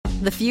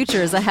The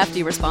future is a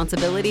hefty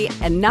responsibility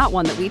and not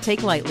one that we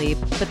take lightly,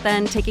 but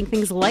then taking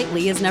things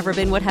lightly has never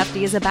been what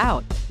Hefty is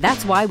about.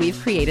 That's why we've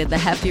created the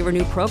Hefty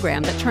Renew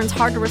program that turns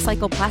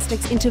hard-to-recycle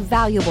plastics into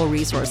valuable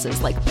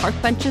resources like park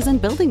benches and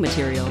building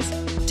materials.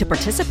 To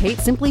participate,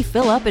 simply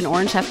fill up an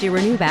orange Hefty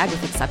Renew bag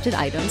with accepted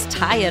items,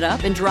 tie it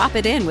up, and drop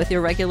it in with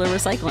your regular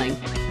recycling.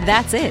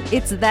 That's it.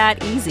 It's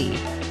that easy.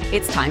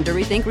 It's time to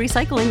rethink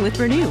recycling with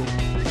Renew.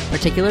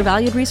 Particular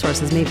valued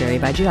resources may vary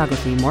by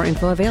geography. More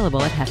info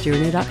available at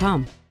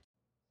heftyrenew.com.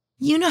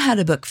 You know how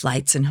to book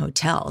flights and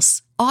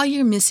hotels. All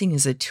you're missing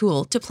is a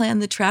tool to plan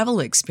the travel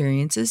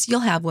experiences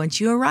you'll have once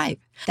you arrive.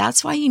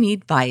 That's why you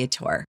need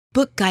Viator.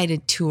 Book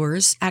guided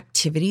tours,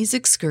 activities,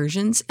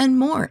 excursions, and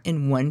more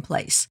in one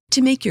place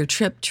to make your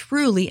trip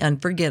truly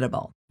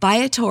unforgettable.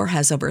 Viator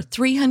has over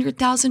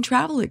 300,000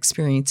 travel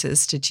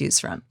experiences to choose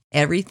from.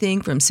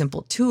 Everything from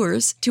simple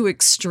tours to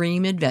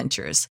extreme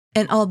adventures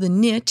and all the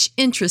niche,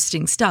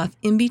 interesting stuff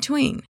in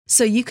between.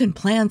 So you can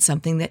plan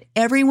something that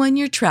everyone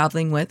you're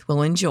traveling with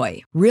will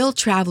enjoy. Real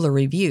traveler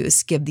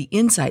reviews give the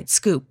inside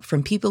scoop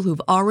from people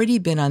who've already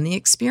been on the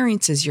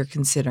experiences you're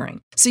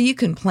considering. So you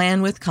can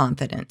plan with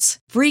confidence.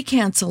 Free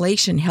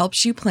cancellation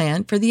helps you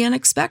plan for the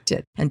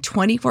unexpected. And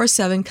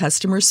 24/7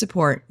 customer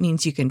support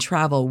means you can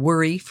travel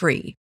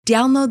worry-free.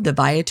 Download the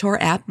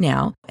Viator app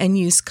now and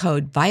use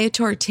code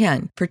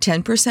Viator10 for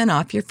 10%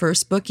 off your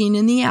first booking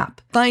in the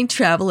app. Find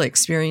travel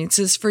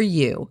experiences for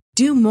you.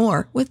 Do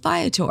more with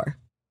Viator.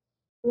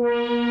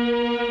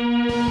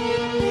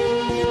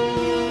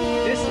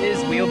 This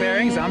is Wheel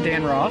Bearings. I'm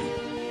Dan Roth.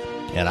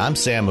 And I'm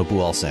Sam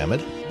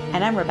Abu-Al-Samad.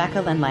 And I'm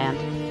Rebecca Lindland.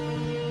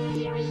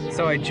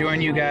 So I join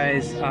you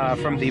guys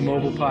from the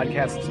mobile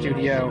podcast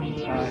studio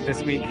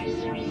this week.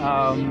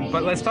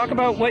 But let's talk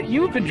about what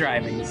you've been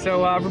driving.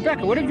 So,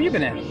 Rebecca, what have you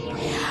been in?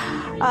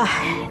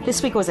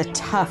 This week was a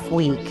tough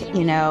week.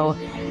 You know,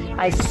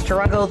 I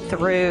struggled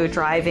through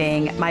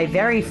driving my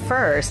very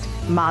first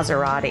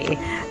Maserati.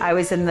 I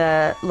was in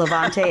the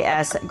Levante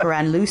S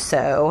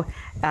Granlusso,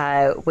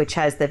 which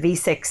has the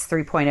V6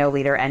 3.0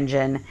 liter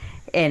engine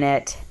in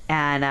it.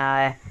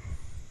 And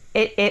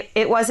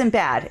it wasn't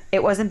bad.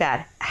 It wasn't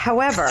bad.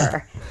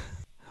 However...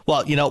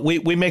 Well, you know,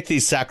 we make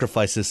these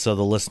sacrifices so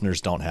the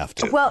listeners don't have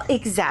to. Well,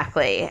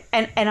 exactly.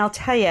 And I'll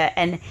tell you,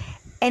 and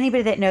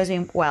anybody that knows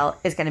me well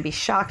is going to be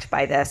shocked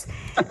by this,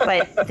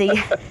 but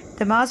the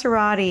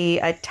Maserati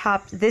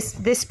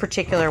this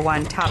particular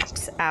one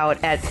tops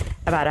out at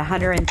about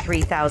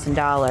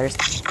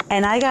 $103,000.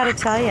 And I got to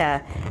tell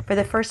you, for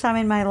the first time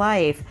in my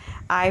life,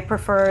 I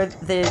prefer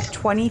the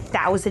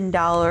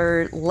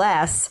 $20,000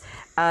 less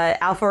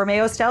Alfa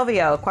Romeo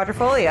Stelvio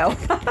Quadrifoglio.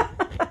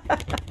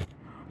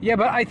 Yeah,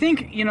 but I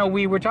think, you know,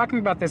 we were talking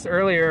about this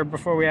earlier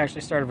before we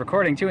actually started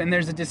recording, too, and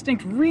there's a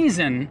distinct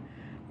reason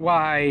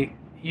why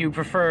you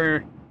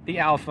prefer the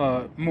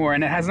Alfa more,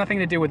 and it has nothing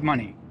to do with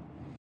money.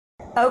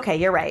 Okay,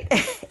 you're right.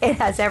 It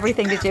has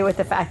everything to do with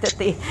the fact that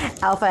the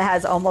Alfa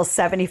has almost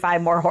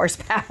 75 more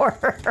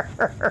horsepower.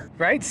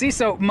 Right? See,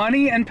 so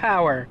money and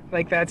power,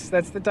 like that's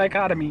the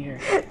dichotomy here.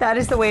 That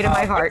is the way to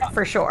my heart,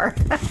 for sure.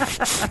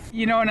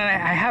 You know, and I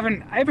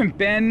haven't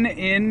been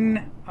in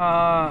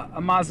a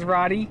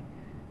Maserati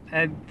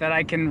that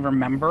I can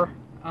remember.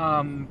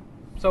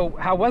 So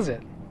how was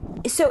it?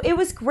 So it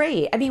was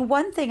great. I mean,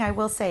 one thing I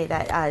will say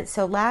that,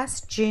 so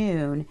last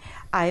June,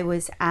 I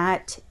was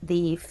at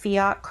the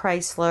Fiat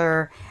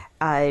Chrysler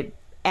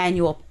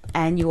annual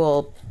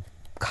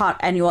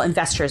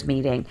investors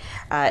meeting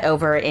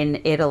over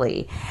in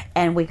Italy.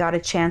 And we got a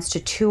chance to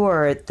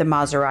tour the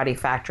Maserati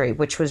factory,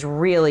 which was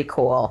really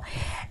cool.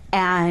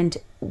 And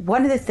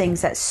one of the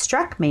things that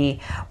struck me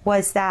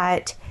was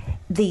that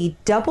the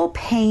double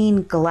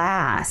pane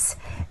glass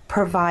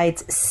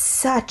provides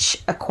such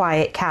a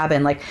quiet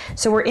cabin. Like,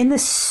 so we're in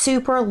this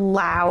super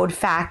loud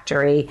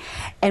factory,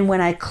 and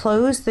when I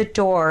closed the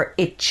door,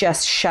 it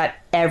just shut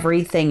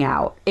everything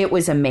out. It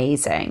was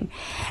amazing.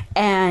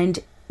 And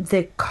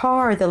the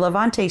car, the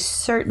Levante,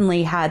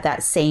 certainly had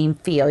that same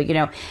feel. You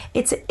know,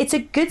 it's a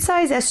good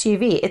size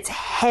SUV. It's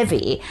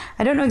heavy.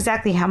 I don't know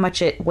exactly how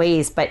much it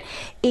weighs, but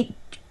it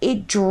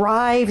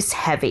drives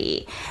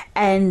heavy,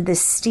 and the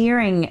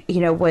steering, you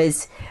know,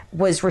 was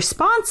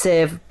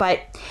responsive,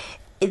 but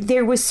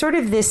there was sort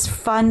of this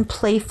fun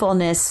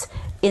playfulness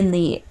in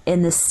the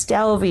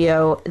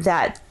Stelvio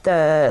that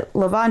the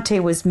Levante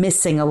was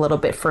missing a little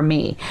bit for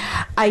me.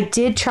 I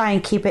did try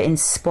and keep it in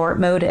sport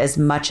mode as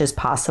much as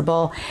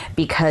possible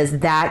because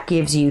that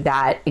gives you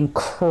that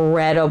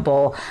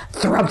incredible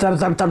thump, thump,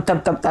 thump, thump,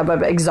 thump, thump,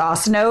 thump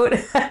exhaust note.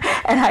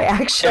 And I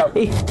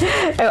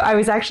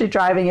was actually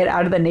driving it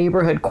out of the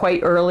neighborhood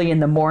quite early in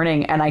the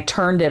morning, and I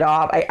turned it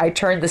off. I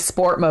turned the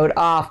sport mode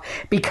off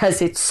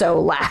because it's so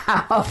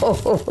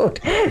loud.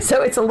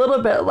 So it's a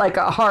little bit like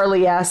a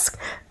Harley-esque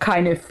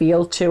kind of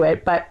feel to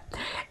it, but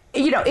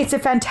you know, it's a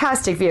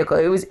fantastic vehicle.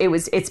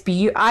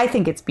 I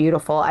think it's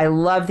beautiful. I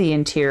love the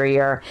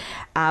interior,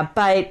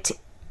 but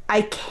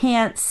I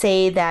can't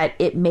say that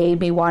it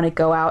made me want to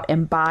go out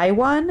and buy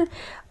one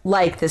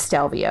like the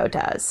Stelvio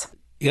does.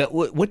 Yeah,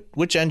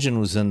 which engine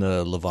was in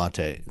the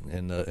Levante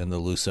in the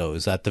Lusso?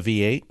 Is that the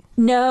V8?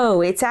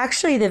 No, it's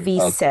actually the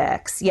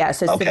V6. Yeah,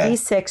 so it's the Okay.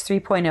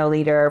 V6 3.0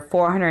 liter,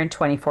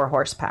 424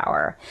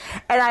 horsepower.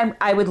 And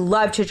I would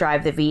love to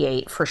drive the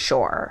V8 for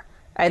sure.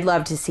 I'd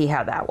love to see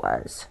how that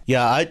was.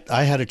 Yeah,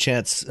 I had a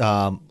chance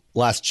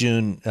last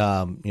June,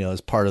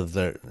 as part of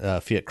the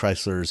Fiat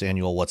Chrysler's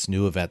annual What's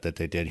New event that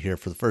they did here.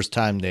 For the first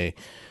time, they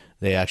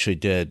actually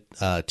did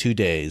 2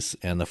 days,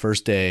 and the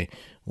first day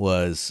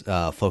was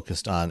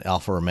focused on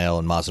Alfa Romeo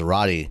and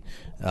Maserati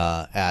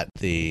at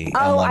the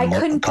Oh, M1 I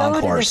couldn't go to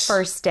the concourse.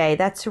 first day.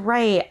 That's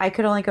right. I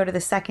could only go to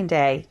the second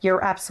day.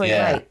 You're absolutely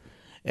Yeah. right.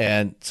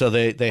 And so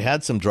they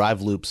had some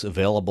drive loops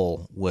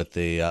available with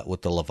the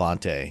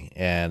Levante,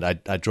 and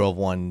I drove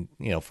one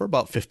for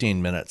about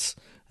 15 minutes,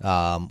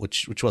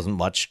 which wasn't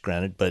much,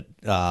 granted, but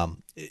I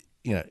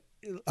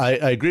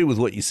agree with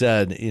what you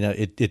said.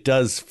 It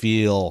does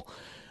feel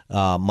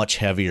much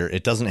heavier.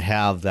 It doesn't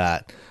have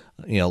that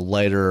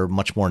lighter,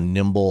 much more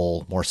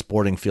nimble, more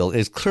sporting feel.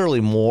 It's clearly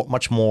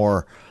much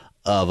more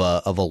of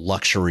a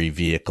luxury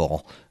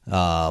vehicle,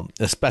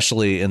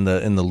 especially in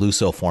the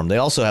Lusso form. They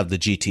also have the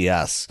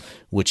GTS,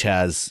 which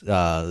has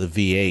the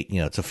V8.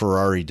 It's a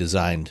Ferrari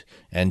designed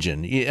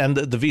engine, and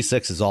the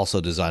V6 is also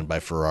designed by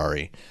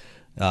Ferrari,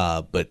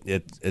 but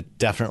it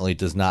definitely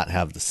does not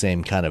have the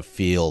same kind of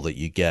feel that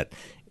you get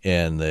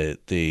in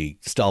the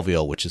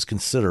Stelvio, which is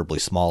considerably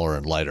smaller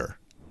and lighter.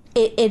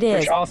 It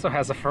is. Which also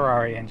has a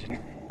Ferrari engine.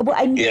 Well,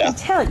 I Yeah. can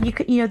tell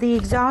the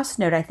exhaust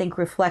note I think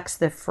reflects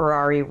the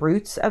Ferrari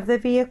roots of the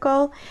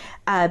vehicle,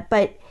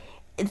 but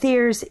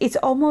the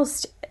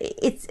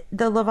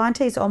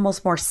Levante is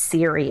almost more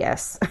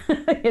serious.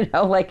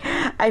 Like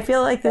I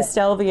feel like the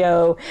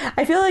Stelvio.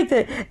 I feel like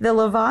the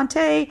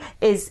Levante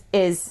is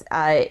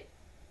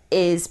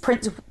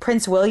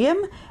Prince William,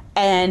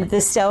 and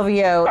the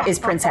Stelvio is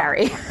Prince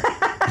Harry.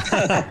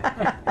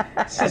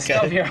 So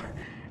Stelvio.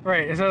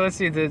 Right. So let's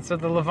see. So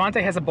the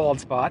Levante has a bald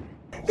spot.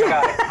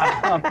 Got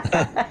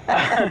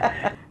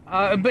it.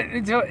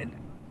 But so,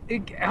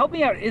 help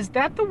me out. Is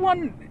that the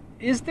one?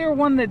 Is there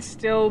one that's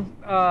still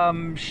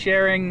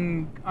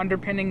sharing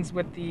underpinnings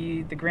with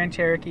the Grand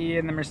Cherokee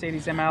and the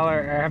Mercedes ML,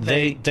 or have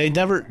They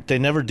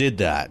never did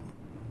that.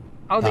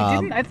 Oh, they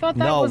didn't. I thought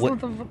that no, was what-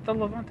 the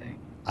Levante.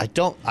 I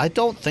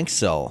don't think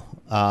so.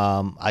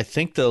 I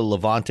think the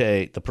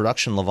Levante, the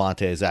production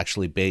Levante, is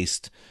actually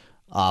based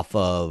off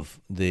of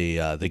the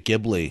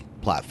Ghibli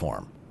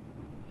platform.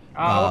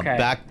 Oh, okay.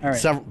 All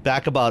right.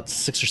 Back about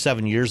 6 or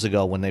 7 years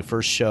ago, when they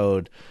first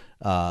showed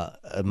a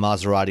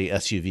Maserati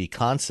SUV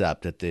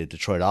concept at the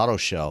Detroit Auto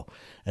Show,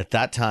 at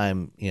that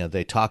time,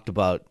 they talked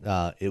about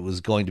it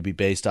was going to be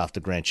based off the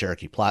Grand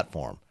Cherokee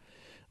platform,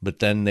 but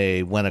then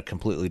they went a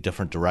completely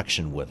different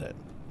direction with it.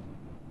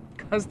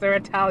 Because they're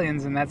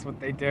Italians and that's what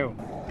they do.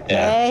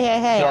 Yeah.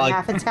 Hey! So, I'm like-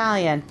 half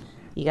Italian.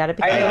 You got to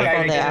be I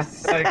careful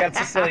there. got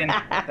Sicilian.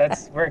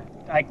 That's where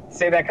I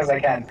say that because I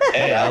can.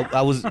 Hey,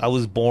 I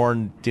was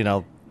born,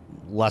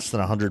 less than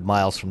 100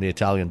 miles from the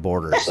Italian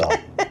border, so.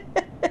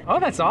 Oh,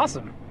 that's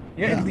awesome.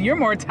 You're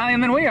more Italian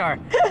than we are.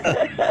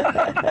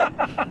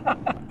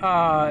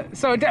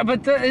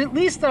 At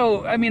least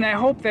though, I mean, I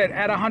hope that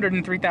at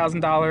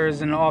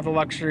 $103,000 and all the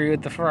luxury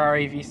with the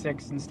Ferrari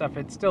V6 and stuff,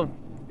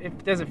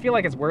 does it feel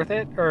like it's worth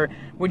it, or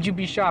would you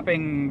be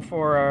shopping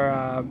for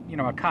a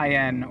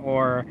Cayenne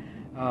or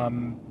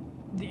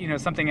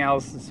something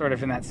else sort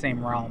of in that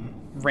same realm,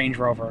 Range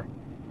Rover?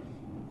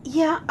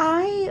 Yeah,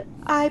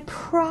 I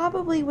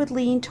probably would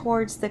lean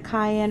towards the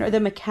Cayenne or the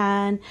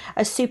Macan,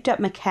 a souped-up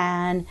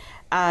Macan,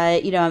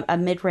 a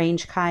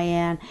mid-range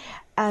Cayenne,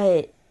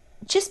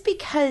 just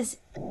because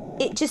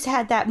it just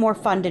had that more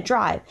fun to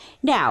drive.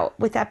 Now,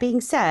 with that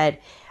being said,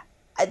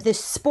 the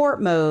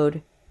sport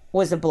mode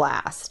was a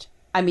blast.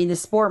 I mean, the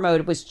sport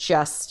mode was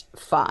just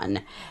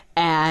fun,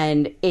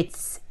 and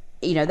it's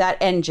that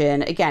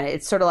engine, again,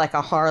 it's sort of like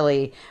a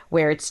Harley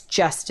where it's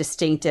just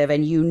distinctive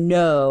and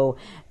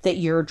that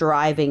you're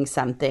driving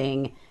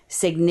something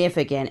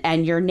significant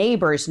and your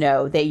neighbors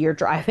know that you're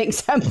driving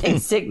something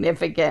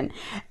significant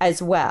as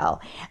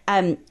well.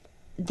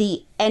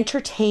 The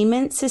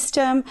entertainment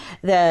system,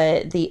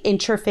 the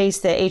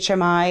interface, the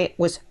HMI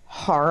was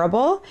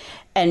horrible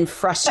and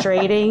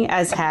frustrating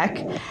as heck.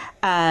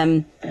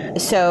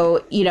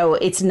 So,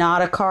 it's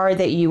not a car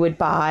that you would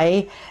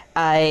buy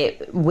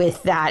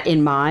with that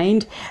in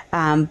mind.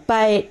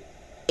 But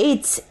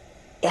it's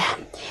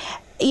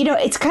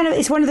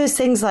one of those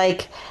things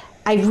like,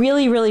 I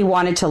really, really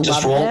wanted to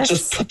love this.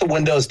 Just put the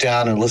windows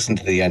down and listen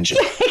to the engine.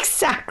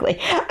 Exactly.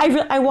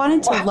 I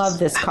wanted to love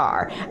this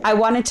car. I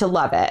wanted to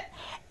love it.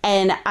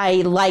 And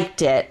I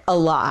liked it a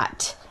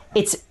lot.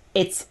 It's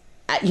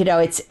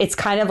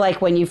kind of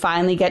like when you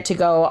finally get to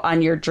go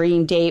on your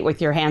dream date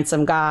with your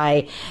handsome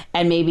guy,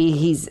 and maybe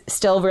he's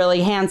still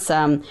really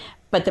handsome,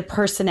 but the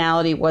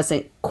personality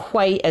wasn't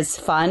quite as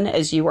fun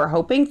as you were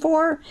hoping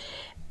for.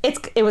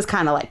 It was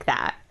kind of like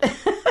that.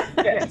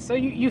 Yeah. So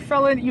you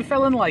fell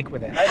in like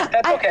with it.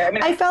 That's okay. I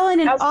mean, I fell in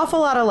an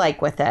awful lot of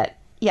like with it.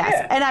 Yes,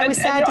 Yeah. and I was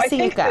sad to I see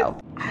think it go.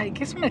 I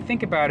guess when I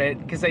think about it,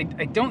 because I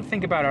don't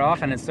think about it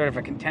often, it's sort of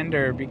a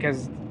contender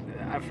because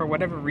for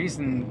whatever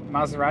reason,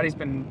 Maserati's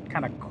been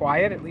kind of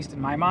quiet, at least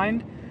in my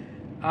mind.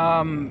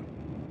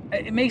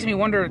 It makes me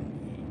wonder,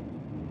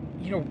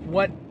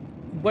 what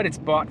it's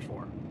bought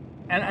for.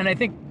 And I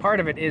think part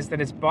of it is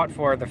that it's bought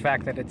for the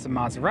fact that it's a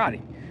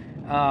Maserati.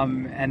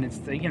 And it's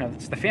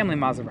the family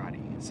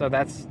Maserati. So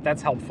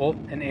that's helpful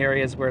in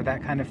areas where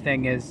that kind of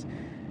thing is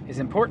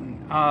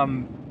important.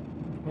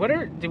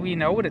 Do we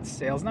know what its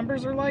sales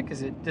numbers are like?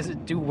 Does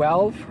it do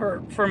well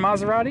for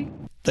Maserati?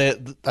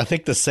 I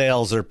think the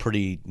sales are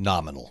pretty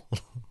nominal,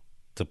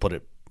 to put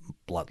it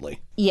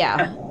bluntly.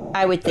 Yeah,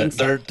 I would think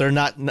so. They're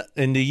not,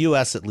 in the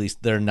U.S. at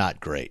least, they're not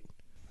great.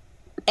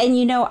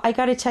 And I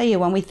got to tell you,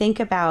 when we think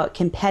about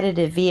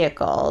competitive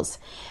vehicles,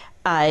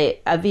 a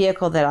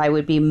vehicle that I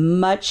would be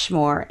much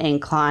more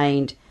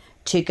inclined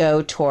to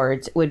go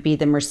towards would be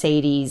the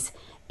Mercedes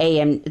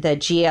the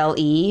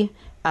GLE,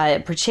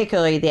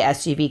 particularly the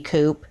SUV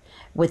coupe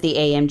with the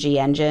AMG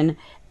engine.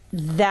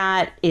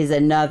 That is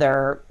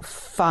another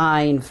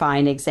fine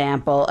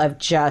example of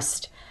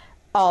just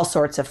all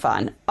sorts of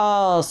fun.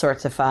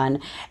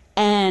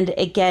 And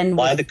again,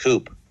 Why the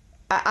coupe?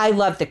 I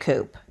love the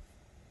coupe.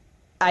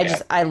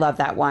 I love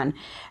that one.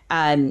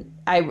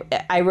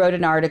 I wrote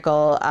an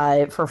article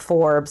for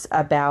Forbes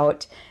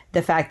about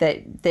the fact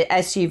that the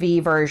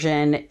SUV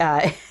version,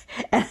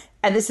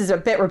 and this is a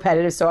bit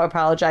repetitive, so I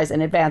apologize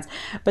in advance,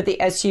 but the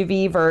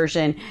SUV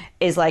version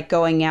is like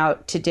going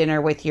out to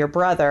dinner with your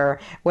brother,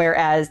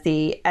 whereas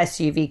the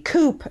SUV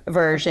coupe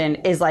version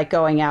is like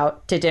going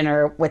out to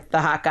dinner with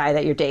the hot guy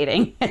that you're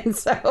dating. And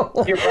so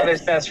Your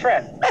brother's best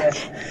friend.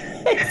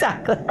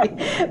 Exactly.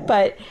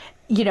 But,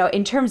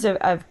 in terms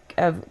of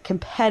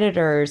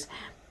competitors,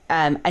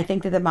 I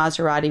think that the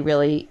Maserati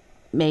really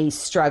may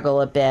struggle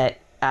a bit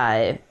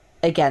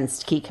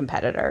against key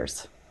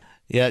competitors.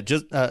 Yeah,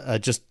 I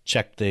just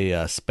checked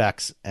the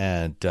specs,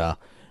 and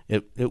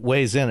it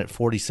weighs in at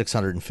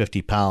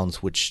 4,650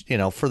 pounds, which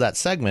for that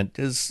segment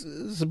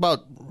is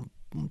about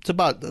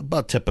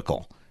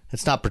typical.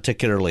 It's not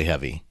particularly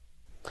heavy.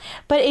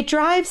 But it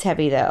drives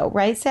heavy, though,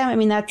 right, Sam? I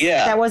mean,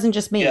 that wasn't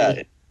just me.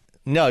 Yeah.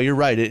 No, you're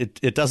right.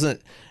 It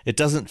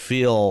doesn't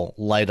feel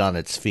light on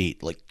its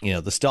feet. Like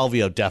the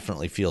Stelvio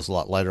definitely feels a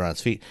lot lighter on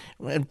its feet,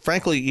 and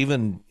frankly,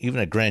 even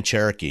a Grand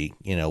Cherokee,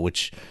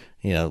 which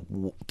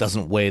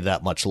doesn't weigh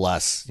that much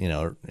less,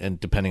 and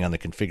depending on the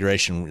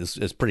configuration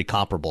is pretty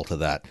comparable to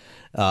that.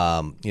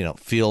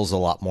 Feels a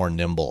lot more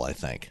nimble, I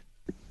think.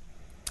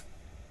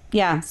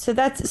 Yeah.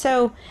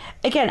 So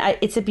again,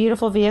 it's a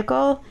beautiful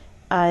vehicle,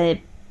 but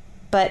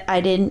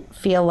I didn't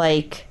feel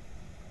like.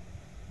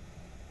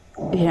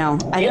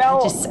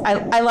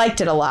 I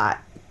liked it a lot.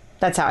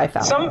 That's how I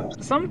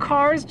felt. Some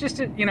cars just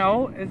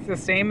it's the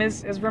same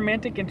as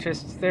romantic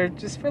interests. They're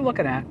just for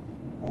looking at.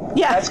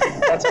 Yeah,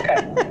 that's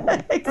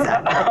okay.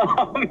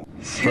 Exactly.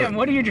 Sam,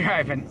 what are you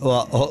driving?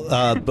 Well,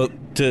 but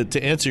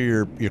to answer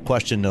your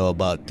question though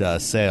about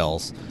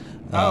sales,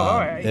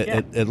 all right.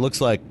 It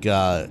looks like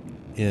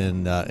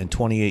in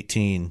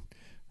 2018,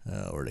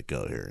 where'd it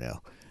go here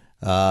now?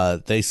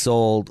 They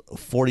sold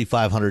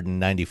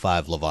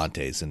 4,595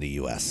 Levantes in the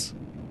U.S.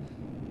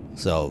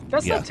 So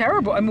that's not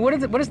terrible. I mean, what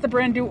does the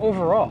brand do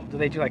overall? Do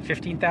they do like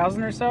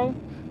 15,000 or so?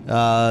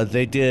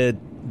 They did.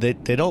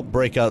 They don't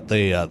break out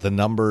the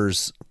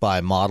numbers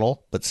by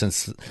model, but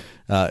since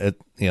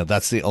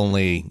that's the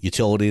only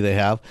utility they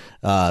have.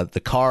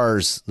 The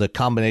cars, the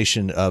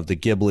combination of the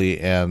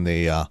Ghibli and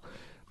the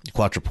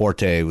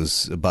Quattroporte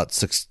was about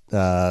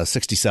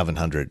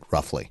 6,700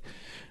 roughly.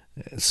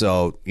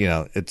 So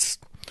it's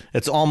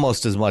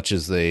almost as much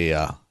as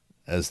the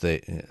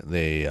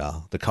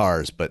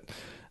cars, but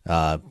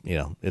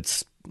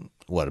it's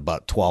what,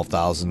 about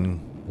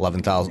 12,000,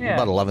 11,000,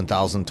 about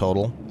 11,000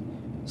 total.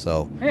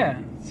 So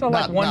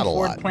like one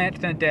Ford plant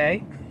in a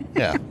day.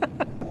 Yeah.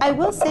 I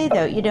will say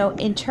though,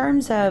 in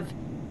terms of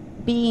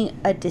being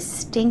a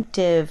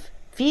distinctive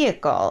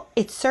vehicle,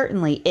 it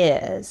certainly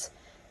is.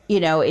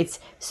 It's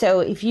so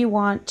if you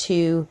want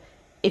to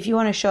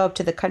show up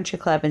to the country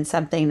club in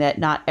something that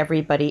not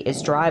everybody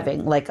is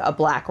driving, like a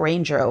black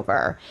Range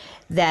Rover,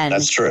 then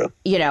that's true.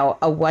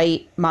 A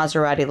white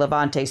Maserati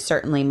Levante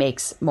certainly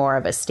makes more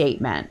of a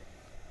statement.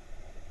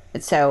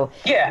 So,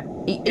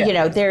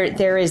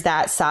 there is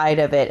that side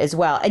of it as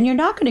well. And you're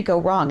not going to go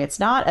wrong.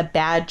 It's not a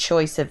bad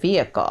choice of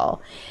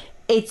vehicle.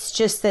 It's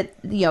just that,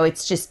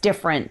 it's just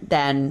different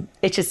than,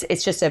 it's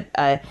just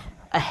a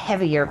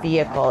heavier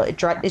vehicle. It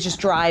just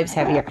drives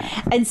heavier.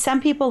 And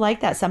some people like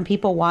that. Some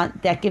people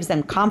want, that gives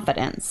them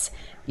confidence,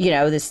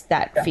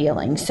 that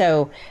feeling.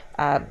 So,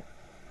 but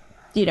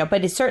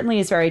it certainly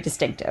is very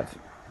distinctive.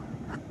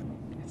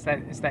 It's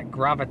that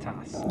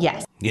gravitas.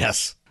 Yes.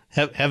 Yes.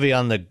 Heavy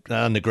on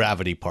the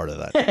gravity part of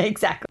that.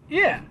 Exactly.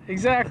 Yeah,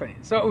 exactly.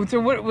 So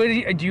what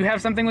do you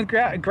have something with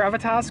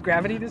gravitas,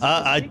 gravity this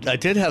week? I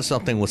did have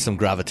something with some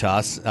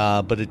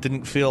gravitas, but it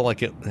didn't feel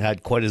like it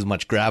had quite as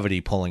much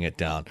gravity pulling it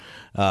down,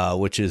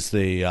 which is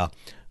the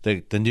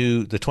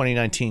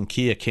 2019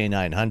 Kia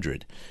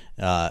K900.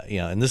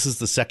 And this is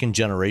the second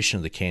generation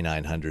of the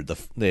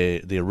K900.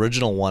 The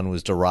original one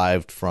was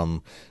derived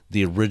from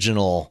the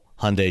original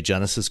Hyundai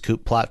Genesis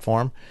Coupe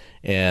platform,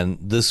 and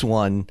this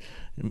one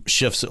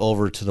shifts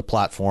over to the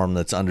platform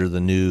that's under the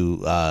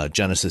new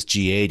Genesis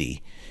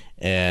G80,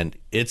 and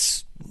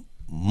it's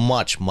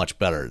much, much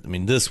better. I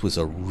mean, this was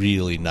a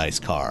really nice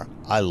car.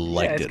 I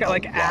liked it. It's got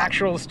like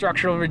actual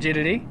structural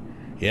rigidity.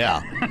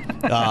 Yeah.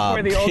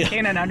 Where the old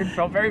K900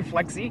 felt very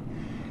flexy.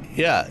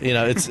 Yeah,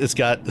 it's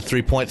got the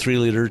 3.3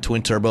 liter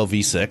twin turbo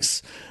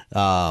V6,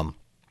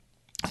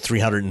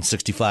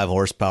 365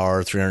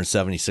 horsepower,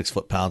 376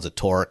 foot-pounds of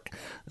torque.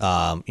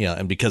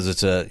 And because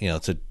it's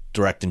a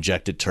direct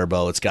injected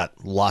turbo, it's got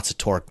lots of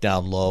torque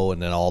down low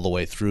and then all the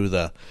way through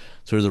the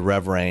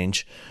rev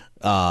range.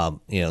 So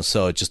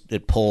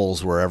it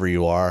pulls wherever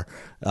you are.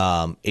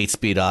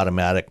 8-speed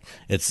automatic.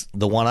 It's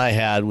the one I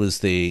had was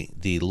the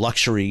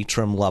luxury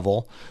trim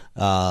level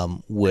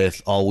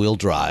with all-wheel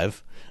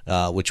drive,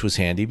 which was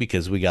handy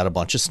because we got a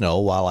bunch of snow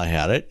while I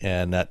had it,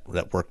 and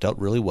that worked out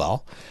really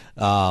well.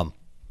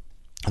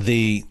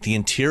 The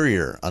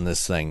interior on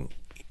this thing,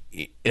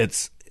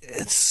 it's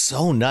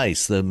so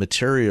nice. The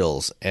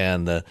materials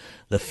and the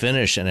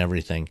finish and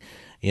everything.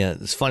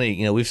 It's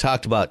funny. We've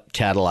talked about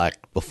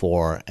Cadillac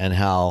before and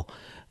how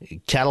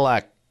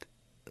Cadillac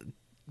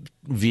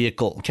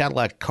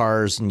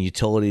cars and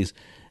utilities,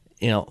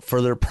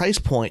 for their price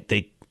point,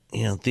 the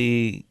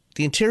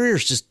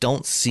interiors just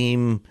don't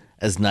seem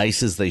as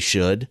nice as they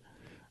should,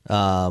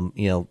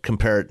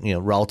 compared,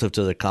 relative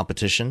to the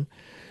competition.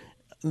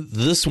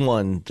 This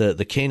one, the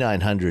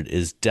K900,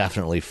 is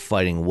definitely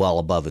fighting well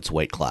above its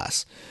weight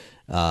class.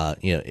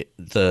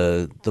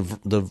 The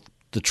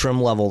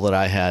trim level that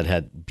I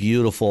had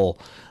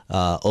beautiful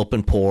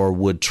open pore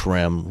wood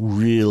trim,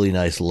 really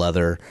nice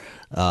leather.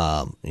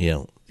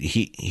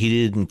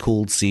 Heated and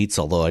cooled seats,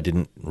 although I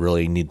didn't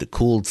really need the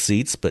cooled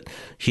seats, but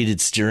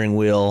heated steering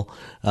wheel,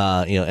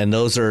 and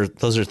those are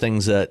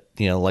things that,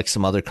 like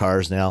some other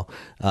cars now,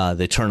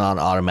 they turn on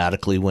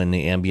automatically when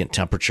the ambient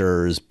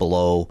temperature is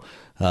below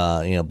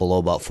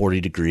about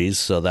 40 degrees.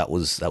 So that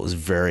was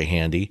very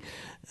handy.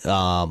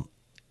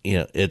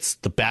 It's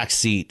the back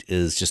seat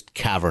is just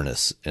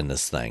cavernous in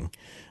this thing.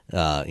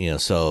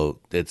 So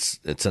it's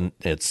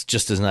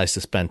just as nice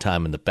to spend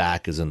time in the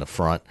back as in the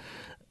front.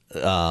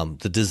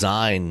 The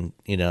design,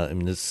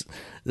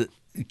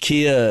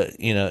 Kia,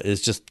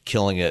 is just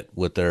killing it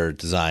with their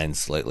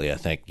designs lately, I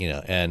think,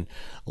 and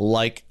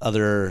like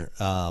other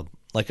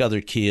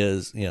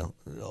Kias,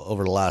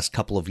 over the last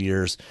couple of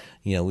years,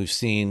 we've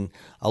seen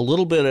a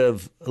little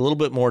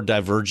bit more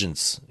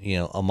divergence,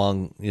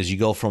 among, as you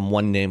go from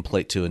one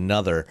nameplate to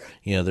another.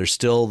 There's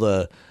still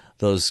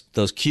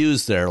those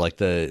cues there, like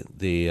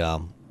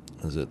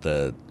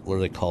what do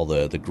they call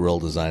the grill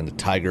design? The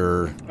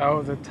Tiger.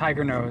 Oh, the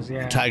Tiger nose,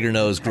 yeah. Tiger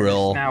nose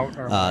grill. Snout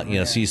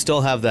So you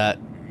still have that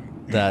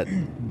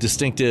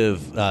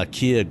distinctive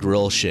Kia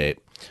grill shape,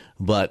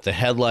 but the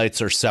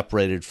headlights are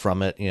separated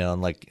from it.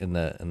 Like in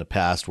the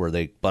past where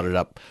they butted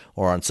up,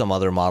 or on some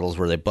other models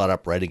where they butt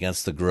up right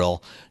against the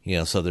grill.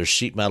 So there's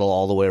sheet metal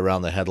all the way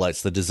around the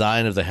headlights. The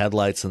design of the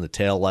headlights and the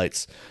tail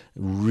lights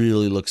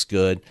really looks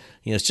good.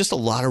 It's just a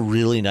lot of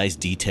really nice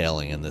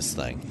detailing in this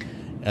thing.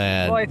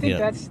 And, well, I think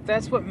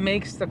that's what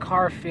makes the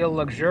car feel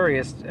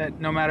luxurious,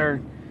 no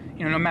matter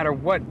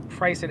what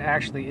price it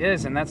actually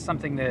is, and that's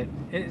something that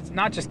it's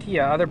not just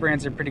Kia. Other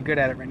brands are pretty good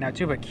at it right now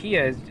too, but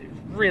Kia is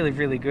really,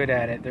 really good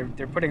at it.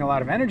 They're putting a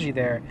lot of energy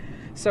there.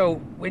 So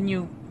when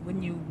you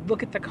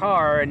look at the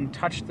car and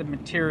touch the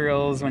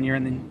materials, when you're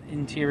in the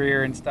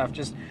interior and stuff,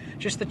 just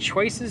the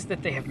choices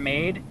that they have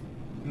made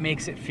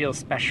makes it feel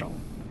special.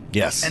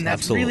 Yes, and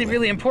that's absolutely. really,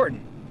 really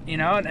important.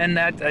 And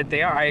that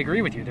they are. I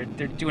agree with you.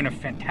 They're doing a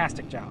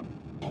fantastic job.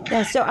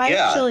 Yeah. So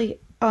actually.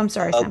 Oh, I'm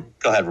sorry, Sam.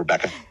 Go ahead,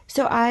 Rebecca.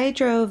 So I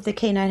drove the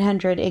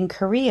K900 in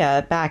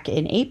Korea back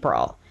in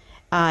April.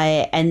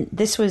 And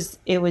it was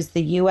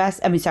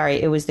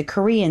the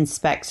Korean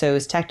spec. So it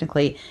was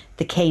technically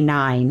the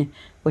K9,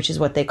 which is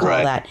what they call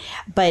that.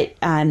 But,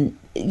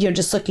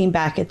 just looking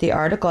back at the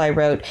article I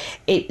wrote,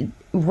 it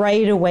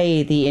right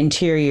away, the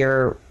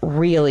interior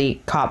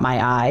really caught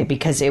my eye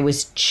because it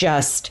was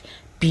just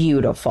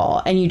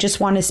beautiful. And you just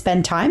want to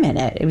spend time in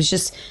it. It was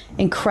just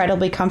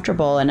incredibly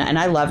comfortable. And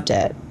I loved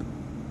it.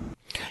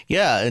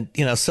 Yeah,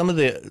 and some of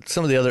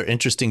the other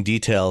interesting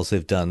details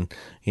they've done,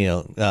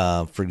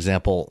 for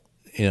example,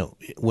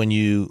 when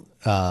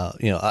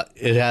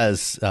it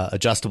has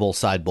adjustable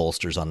side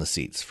bolsters on the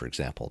seats, for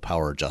example,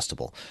 power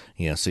adjustable,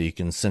 so you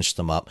can cinch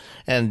them up.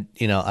 And,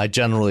 I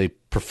generally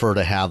prefer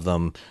to have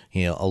them,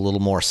 a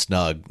little more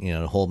snug,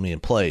 to hold me in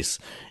place.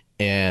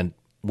 And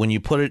when you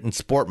put it in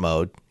sport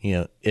mode,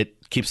 it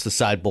keeps the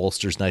side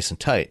bolsters nice and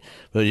tight.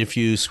 But if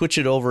you switch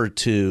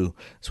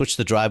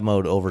the drive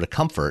mode over to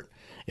comfort,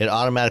 it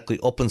automatically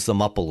opens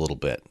them up a little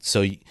bit.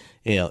 So,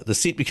 the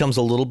seat becomes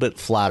a little bit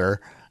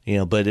flatter,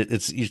 but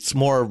it's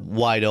more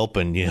wide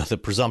open. The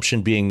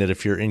presumption being that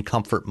if you're in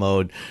comfort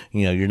mode,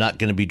 you're not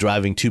going to be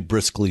driving too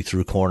briskly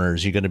through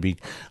corners. You're going to be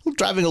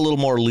driving a little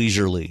more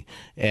leisurely,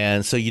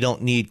 and so you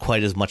don't need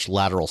quite as much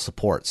lateral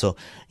support. So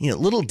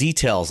little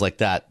details like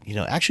that,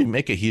 actually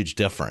make a huge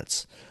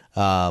difference.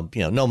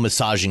 No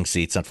massaging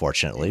seats,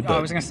 unfortunately. But I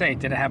was going to say,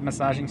 did it have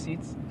massaging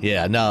seats?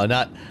 Yeah, no,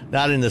 not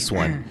in this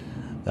one.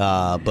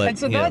 But and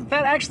so that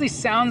actually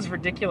sounds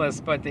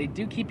ridiculous, but they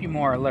do keep you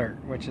more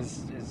alert, which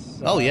is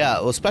oh yeah,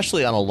 well,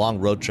 especially on a long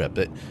road trip,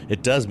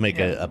 it does make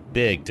a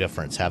big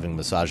difference having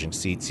massaging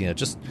seats.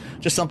 Just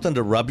something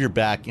to rub your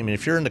back. I mean,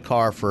 if you're in the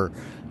car for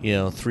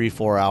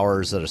 3-4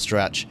 hours at a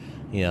stretch,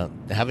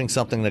 having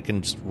something that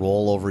can just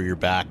roll over your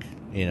back,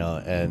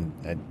 and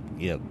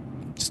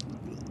just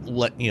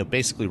let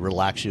basically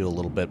relax you a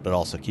little bit, but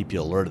also keep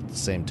you alert at the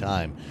same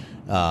time,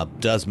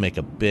 does make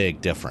a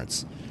big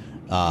difference.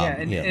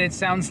 And it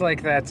sounds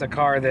like that's a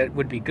car that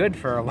would be good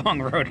for a long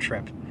road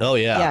trip. Oh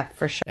yeah, yeah,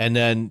 for sure. And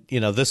then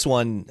this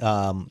one,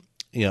 a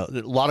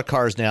lot of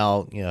cars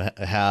now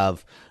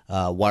have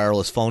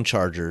wireless phone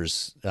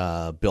chargers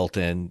built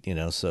in.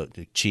 So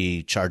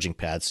Qi charging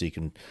pads, so you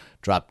can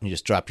drop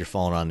your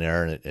phone on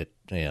there and it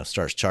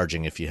starts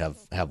charging if you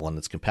have one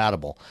that's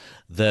compatible.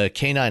 The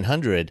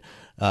K900.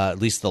 At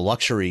least the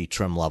luxury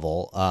trim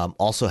level,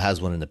 also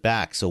has one in the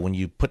back. So when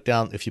if you put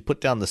down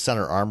the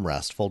center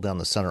armrest, fold down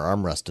the center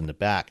armrest in the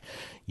back,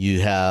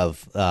 you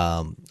have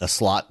a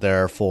slot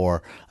there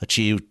for a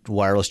Qi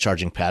wireless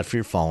charging pad for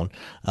your phone.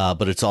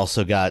 But it's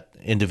also got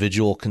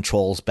individual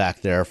controls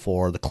back there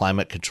for the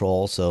climate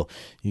control. So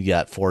you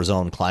got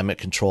 4-zone climate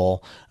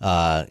control,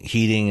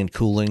 heating and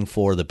cooling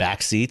for the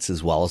back seats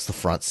as well as the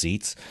front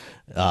seats.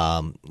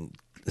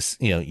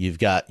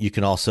 You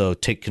can also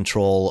take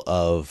control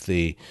of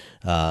the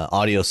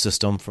audio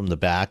system from the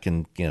back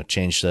and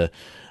change the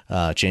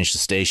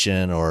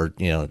station or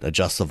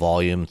adjust the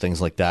volume,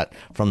 things like that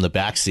from the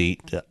back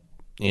seat.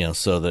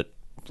 So that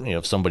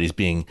if somebody's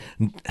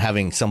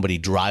having somebody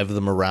drive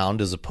them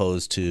around as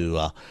opposed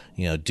to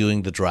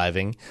doing the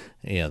driving,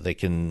 they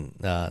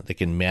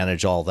can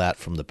manage all that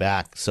from the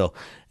back. So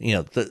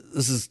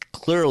this is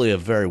clearly a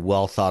very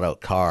well thought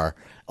out car.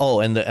 Oh,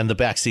 and the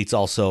back seats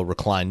also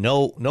recline.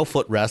 No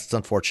footrests,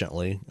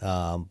 unfortunately,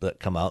 that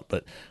come out,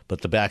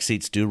 but the back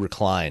seats do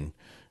recline,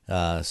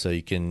 so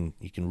you can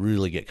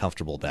really get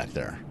comfortable back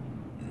there.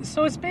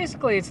 So it's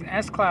an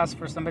S-Class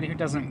for somebody who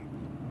doesn't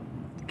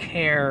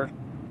care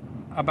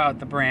about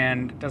the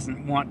brand,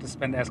 doesn't want to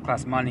spend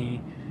S-Class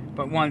money,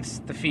 but wants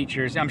the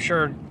features. I'm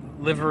sure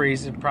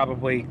liveries are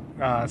probably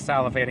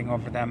salivating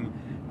over them.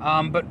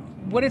 But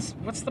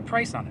what's the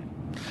price on it?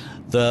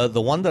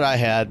 The one that I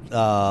had,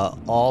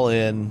 all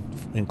in,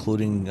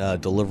 including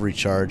delivery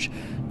charge,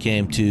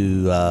 came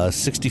to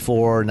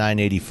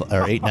 $64,985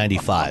 or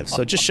 $895.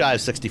 So just shy of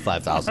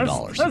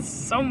 $65,000. That's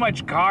so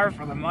much car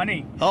for the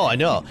money. Oh, I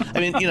know. I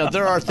mean,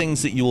 there are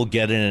things that you will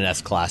get in an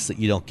S-Class that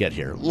you don't get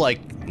here, like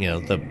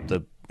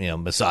the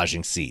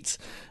massaging seats.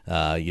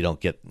 You don't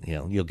get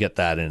you'll get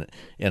that in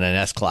an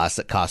S-Class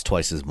that costs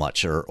twice as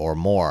much or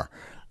more.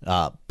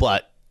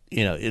 But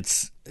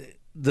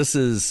this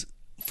is.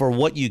 For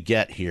what you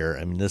get here,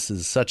 I mean, this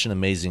is such an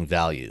amazing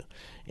value.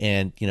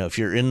 And, if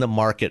you're in the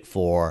market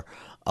for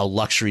a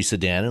luxury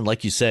sedan, and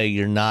like you say,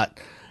 you're not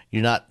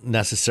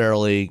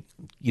necessarily,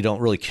 you don't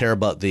really care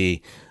about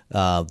the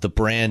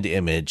brand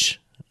image.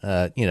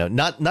 Not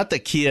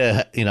that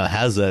Kia,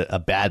 has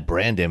a bad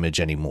brand image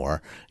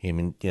anymore. I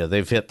mean,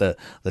 they've hit the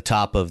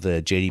top of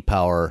the J.D.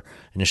 Power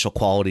initial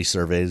quality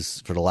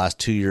surveys for the last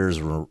 2 years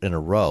in a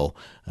row,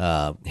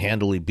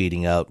 handily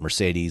beating out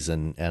Mercedes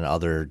and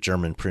other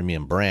German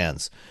premium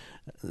brands.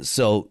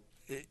 So,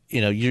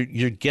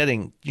 you're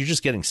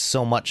just getting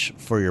so much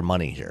for your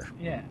money here.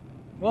 Yeah.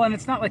 Well, and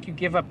it's not like you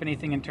give up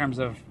anything in terms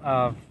of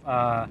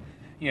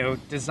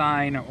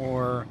design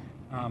or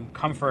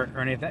comfort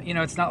or any of that.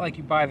 It's not like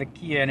you buy the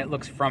Kia and it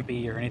looks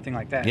frumpy or anything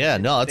like that. Yeah,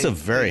 no, it's a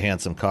very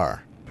handsome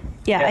car.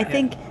 Yeah, I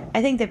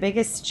think the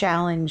biggest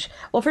challenge,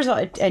 well, first of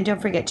all, and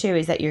don't forget too,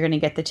 is that you're going to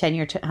get the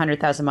 10-year,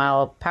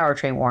 100,000-mile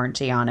powertrain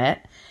warranty on it.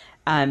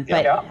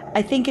 But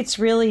I think it's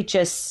really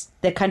just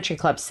the country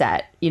club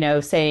set,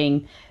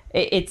 saying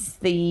it's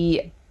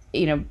the,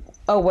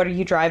 oh, what are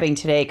you driving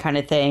today kind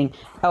of thing.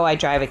 Oh, I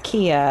drive a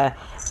Kia.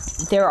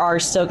 There are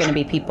still going to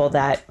be people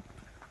that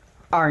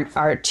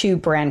are too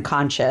brand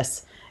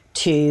conscious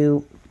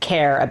to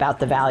care about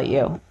the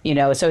value,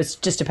 so it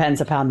just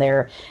depends upon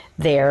their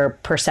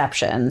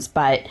perceptions.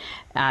 But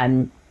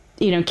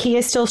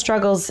Kia still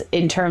struggles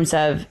in terms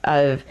of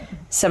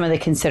some of the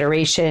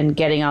consideration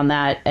getting on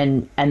that,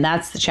 and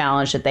that's the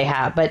challenge that they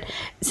have. But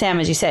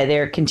Sam, as you say,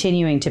 they're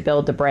continuing to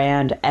build the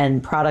brand,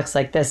 and products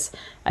like this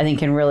I think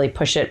can really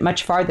push it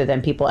much farther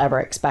than people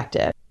ever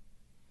expected.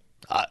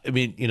 I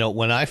mean,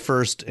 when I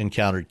first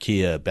encountered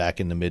Kia back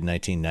in the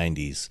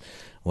mid-1990s,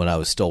 when I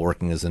was still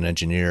working as an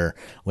engineer,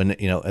 when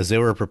as they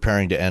were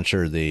preparing to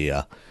enter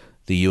the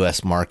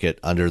U.S. market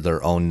under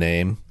their own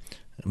name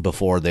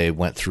before they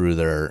went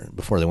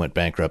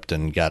bankrupt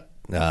and got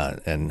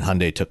and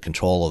Hyundai took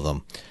control of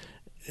them,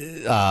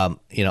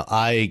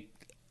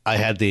 I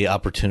had the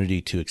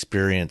opportunity to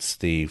experience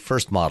the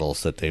first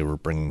models that they were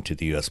bringing to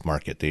the U.S.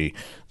 market, the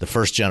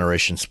first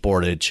generation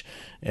Sportage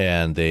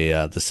and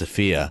the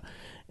Sophia.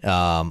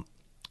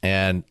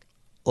 And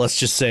let's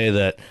just say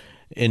that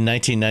in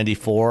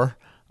 1994,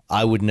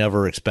 I would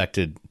never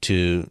expected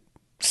to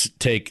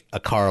take a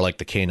car like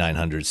the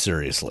K900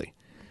 seriously.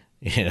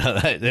 You know,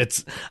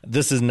 this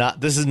is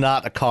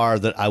not a car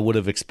that I would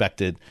have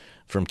expected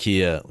from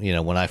Kia, you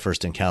know, when I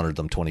first encountered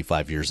them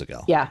 25 years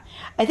ago. Yeah.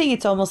 I think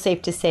it's almost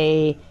safe to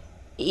say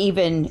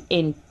even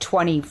in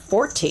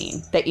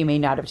 2014 that you may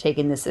not have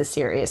taken this as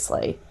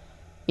seriously.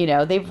 You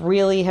know, they've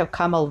really have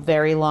come a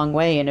very long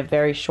way in a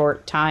very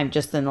short time,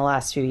 just in the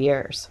last few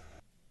years.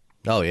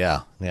 Oh,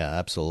 yeah. Yeah,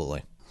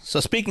 absolutely. So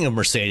speaking of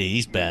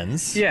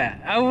Mercedes-Benz. Yeah.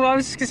 I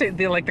was just going to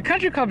say, the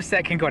Country Club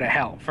set can go to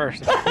hell,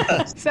 first of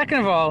all. Second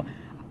of all,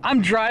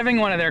 I'm driving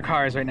one of their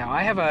cars right now.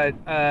 I have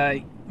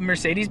a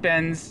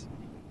Mercedes-Benz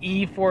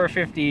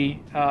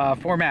E450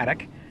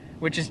 4MATIC,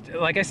 which is,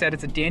 like I said,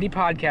 it's a dandy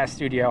podcast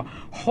studio.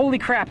 Holy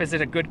crap, is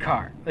it a good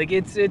car? Like,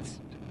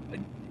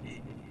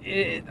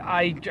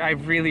 I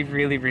really,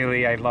 really,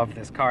 really, I love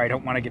this car. I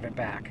don't want to give it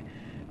back.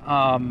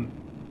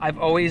 I've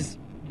always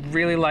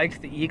really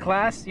liked the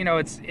E-Class. You know,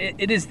 it's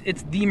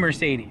the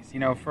Mercedes. You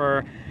know,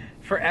 for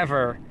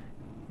forever,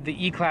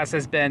 the E-Class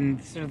has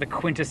been sort of the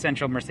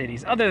quintessential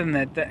Mercedes, other than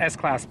the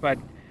S-Class. But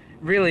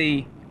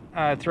really,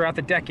 throughout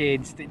the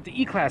decades, the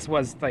E-Class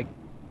was like,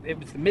 it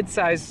was the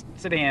mid-size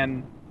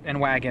sedan and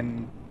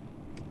wagon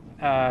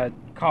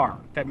car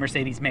that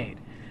Mercedes made.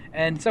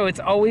 And so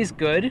it's always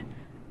good.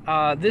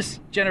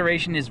 This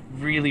generation is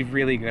really,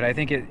 really good. I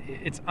think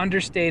it's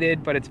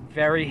understated, but it's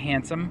very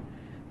handsome.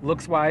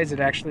 Looks-wise,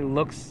 it actually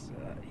looks,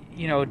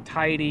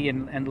 tidy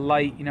and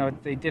light. You know,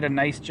 they did a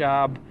nice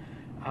job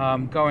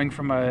going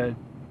from an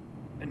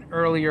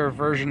earlier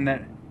version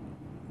that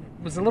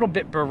was a little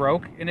bit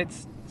Baroque in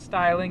its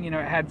styling. You know,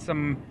 it had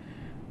some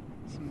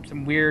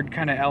weird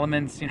kind of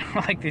elements,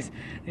 like these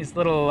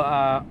little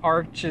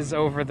arches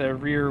over the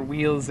rear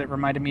wheels that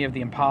reminded me of the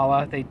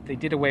Impala. They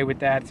did away with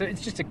that. So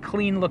it's just a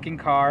clean looking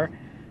car.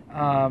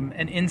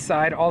 And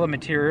inside, all the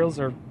materials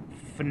are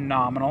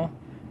phenomenal.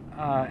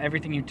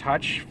 Everything you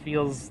touch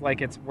feels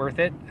like it's worth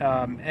it.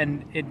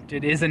 And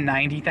it is a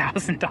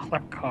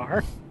 $90,000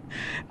 car,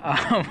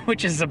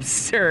 which is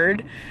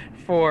absurd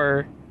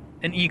for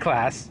an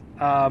E-Class.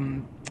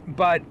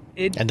 But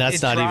and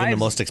that's not even the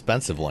most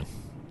expensive one.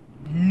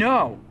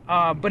 No,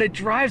 but it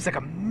drives like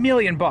 $1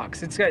 million.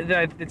 It's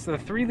the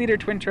 3-liter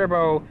twin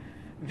turbo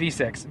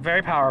V6,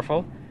 very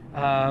powerful.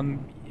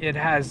 It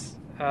has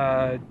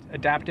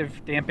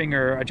adaptive damping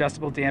or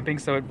adjustable damping,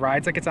 so it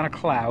rides like it's on a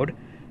cloud.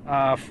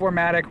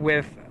 4MATIC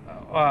with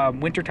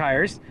winter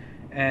tires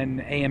and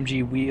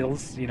AMG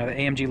wheels. You know, the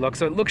AMG look,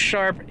 so it looks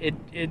sharp.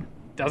 It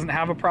doesn't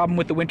have a problem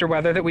with the winter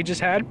weather that we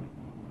just had.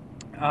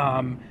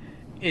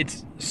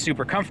 It's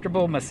super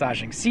comfortable,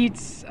 massaging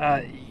seats.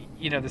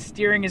 The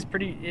steering is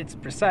it's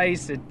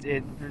precise,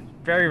 it's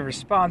very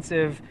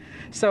responsive.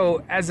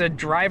 So as a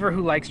driver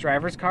who likes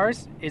driver's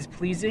cars, is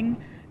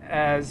pleasing.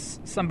 As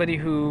somebody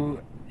who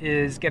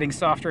is getting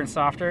softer and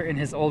softer in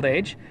his old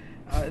age,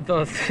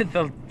 the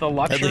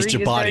luxury. At least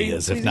your body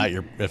is, pleasing. if not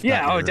your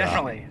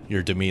definitely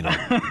your demeanor.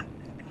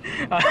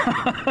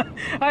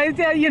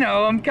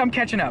 I'm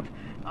catching up.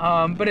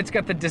 But it's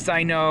got the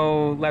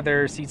Designo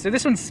leather seats. So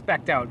this one's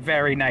spec'd out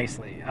very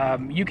nicely.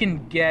 You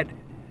can get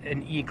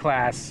an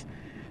E-Class.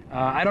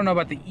 I don't know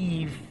about the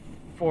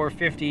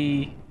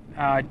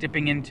E450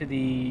 dipping into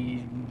the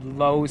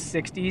low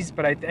 60s,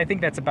 but I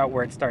think that's about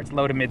where it starts,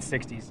 low to mid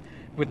 60s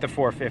with the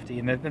 450,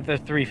 and the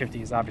 350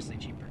 is obviously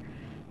cheaper.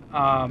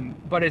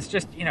 But it's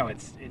just,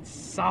 it's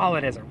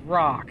solid as a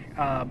rock.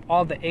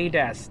 All the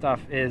ADAS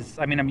stuff is,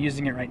 I'm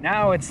using it right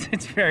now. It's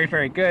very,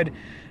 very good.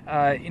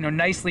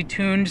 Nicely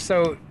tuned.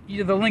 So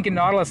the Lincoln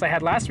Nautilus I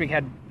had last week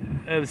had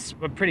a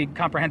pretty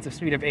comprehensive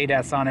suite of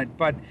ADAS on it,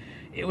 but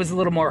it was a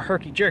little more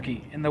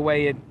herky-jerky in the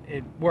way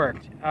it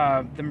worked.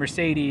 The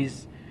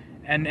Mercedes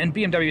and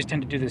BMWs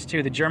tend to do this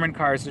too. The German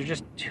cars are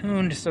just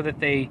tuned so that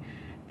they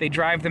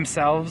drive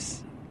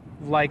themselves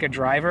like a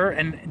driver,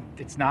 and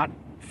it's not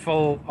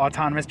full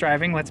autonomous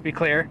driving, let's be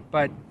clear,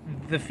 but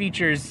the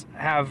features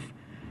have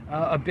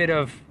a bit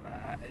of,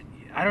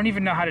 I don't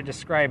even know how to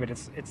describe it.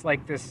 It's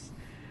like this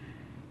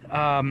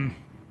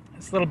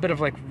little bit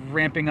of like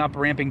ramping up,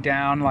 ramping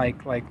down,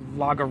 like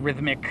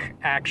logarithmic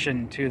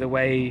action to the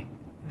way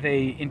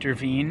they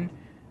intervene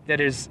that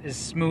is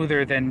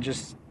smoother than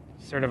just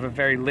sort of a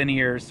very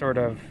linear sort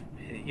of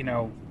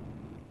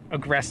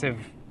aggressive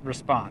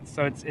response.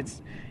 So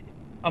it's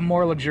a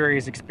more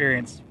luxurious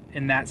experience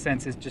in that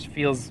sense. It just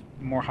feels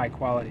more high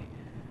quality.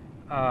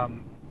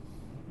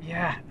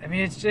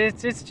 It's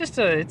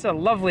a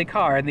lovely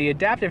car. And the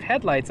adaptive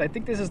headlights, I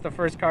think this is the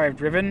first car I've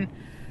driven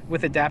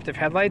with adaptive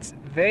headlights.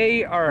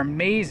 They are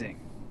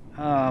amazing.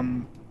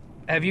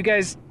 Have you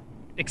guys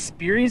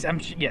experienced?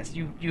 Yes,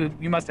 you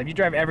must have. You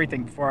drive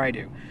everything before I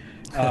do.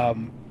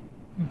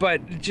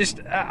 But just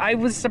I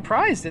was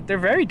surprised that they're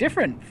very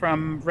different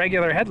from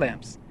regular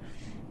headlamps.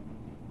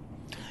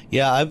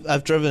 Yeah,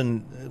 I've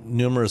driven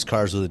numerous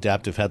cars with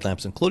adaptive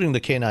headlamps, including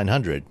the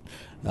K900,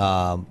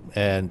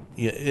 and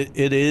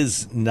it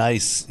is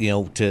nice,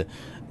 to,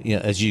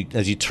 as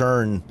you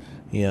turn,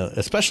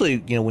 especially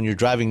when you're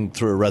driving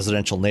through a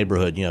residential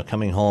neighborhood,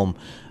 coming home,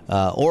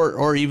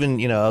 or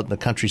even out in the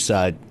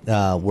countryside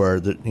where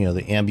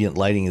the ambient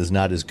lighting is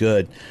not as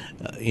good,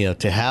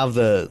 to have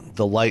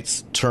the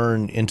lights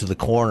turn into the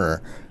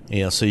corner,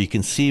 so you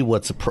can see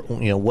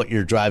what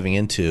you're driving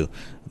into,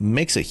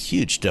 makes a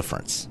huge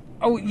difference.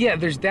 Oh, yeah,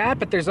 there's that,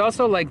 but there's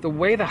also, like, the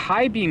way the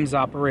high beams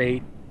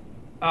operate,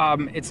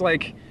 it's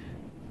like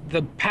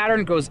the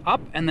pattern goes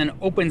up and then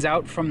opens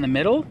out from the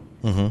middle.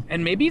 Mm-hmm.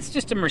 And maybe it's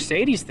just a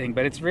Mercedes thing,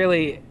 but it's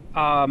really,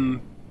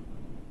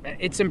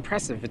 it's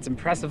impressive. It's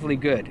impressively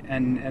good,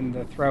 and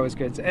the throw is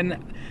good.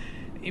 And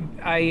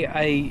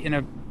I in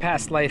a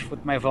past life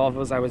with my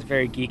Volvos, I was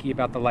very geeky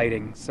about the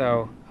lighting,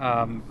 so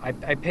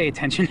I pay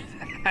attention to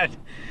that.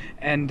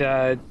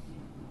 And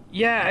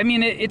yeah, I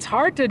mean, it's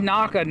hard to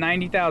knock a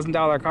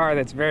 $90,000 car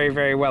that's very,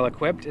 very well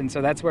equipped, and so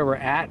that's where we're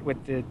at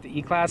with the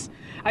E-Class.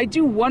 I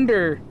do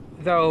wonder,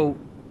 though,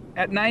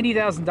 at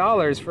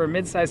 $90,000 for a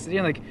mid-sized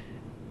sedan, like,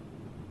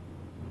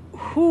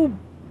 who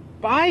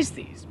buys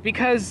these?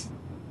 Because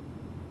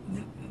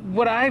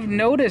what I've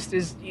noticed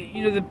is,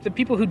 the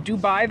people who do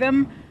buy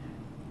them,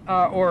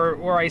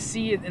 or I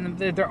see it, and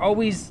they've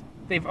always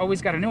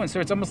got a new one. So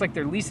it's almost like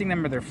they're leasing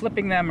them or they're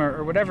flipping them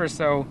or whatever.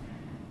 So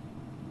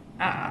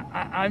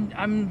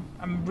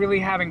I'm really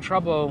having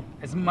trouble.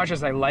 As much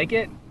as I like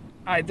it,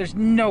 there's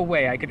no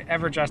way I could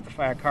ever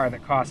justify a car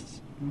that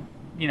costs,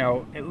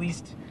 at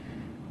least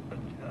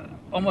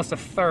almost a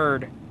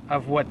third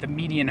of what the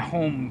median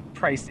home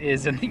price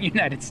is in the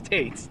United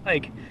States.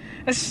 Like,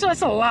 that's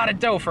a lot of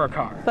dough for a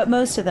car. But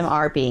most of them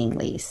are being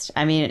leased.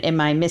 I mean, in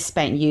my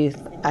misspent youth,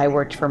 I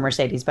worked for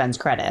Mercedes-Benz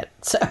Credit.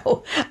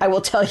 So I will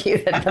tell you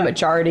that the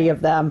majority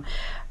of them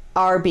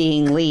are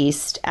being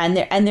leased, and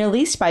they're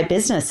leased by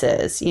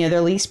businesses. They're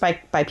leased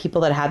by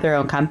people that have their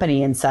own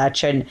company and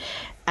such.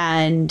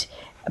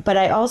 But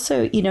I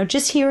also,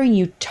 just hearing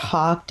you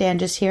talk, Dan,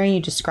 just hearing you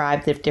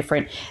describe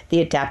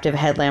the adaptive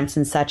headlamps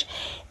and such,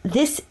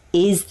 this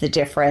is the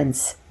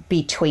difference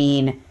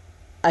between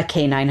a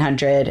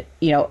K900,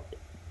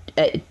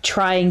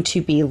 trying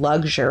to be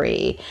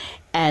luxury,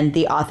 and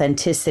the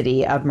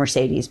authenticity of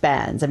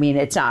Mercedes-Benz. I mean,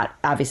 the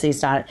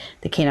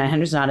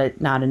K900 is not a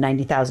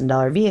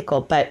 $90,000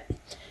 vehicle, but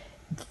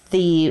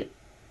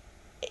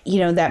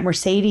that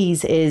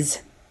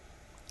Mercedes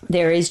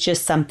there is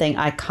just something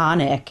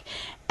iconic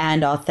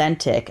and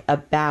authentic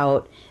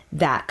about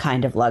that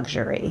kind of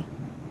luxury.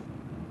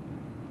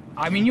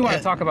 I mean, you want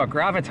to talk about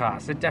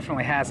gravitas? It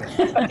definitely has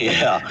it.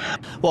 Yeah.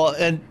 Well,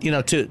 and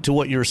to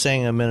what you were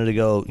saying a minute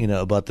ago,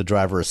 about the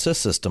driver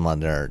assist system on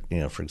there,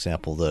 for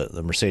example,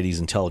 the Mercedes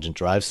Intelligent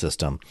Drive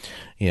System.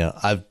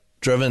 I've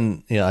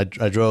driven, I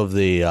drove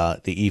the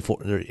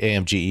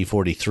AMG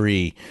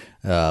E43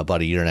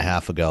 about a year and a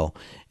half ago,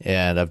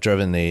 and I've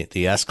driven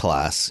the S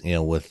Class,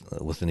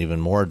 with an even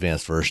more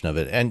advanced version of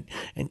it, and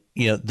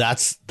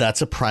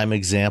that's a prime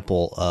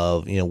example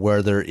of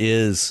where there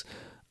is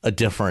a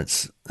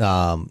difference,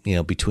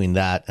 between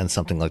that and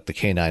something like the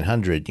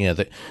K900.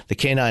 The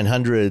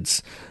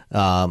K900's,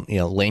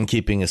 lane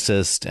keeping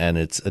assist and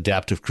its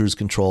adaptive cruise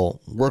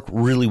control work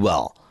really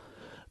well.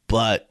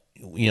 But,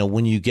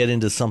 when you get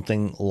into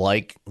something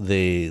like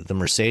the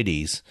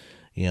Mercedes,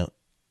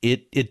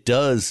 it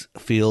does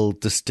feel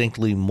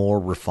distinctly more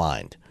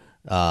refined.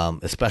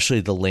 Especially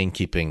the lane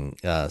keeping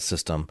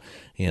system,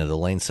 the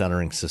lane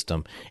centering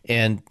system.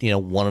 And,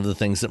 one of the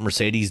things that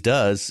Mercedes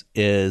does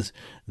is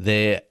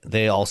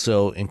they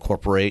also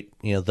incorporate,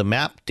 the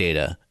map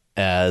data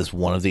as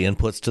one of the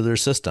inputs to their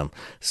system.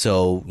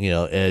 So,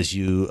 as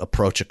you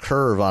approach a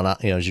curve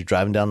as you're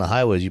driving down the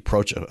highway, as you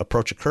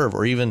approach a curve,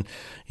 or even,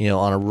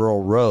 on a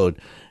rural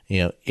road,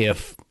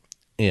 if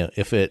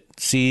it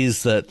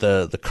sees that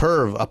the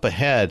curve up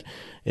ahead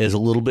is a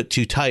little bit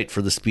too tight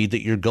for the speed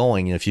that you're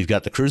going, if you've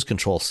got the cruise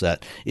control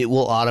set, it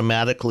will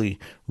automatically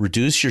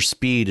reduce your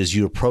speed as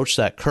you approach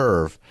that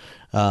curve,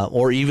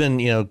 or even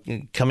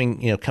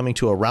coming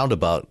to a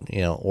roundabout,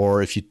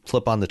 or if you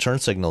flip on the turn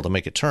signal to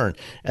make it turn,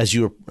 as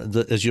you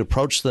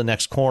approach the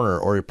next corner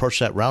or you approach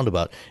that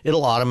roundabout,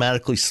 it'll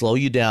automatically slow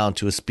you down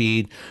to a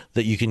speed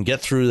that you can get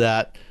through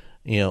that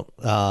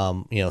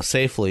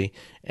safely,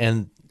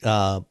 and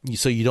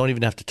so you don't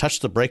even have to touch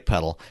the brake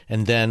pedal.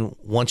 And then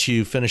once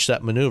you finish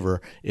that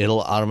maneuver,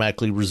 it'll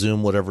automatically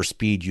resume whatever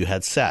speed you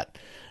had set.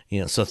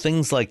 So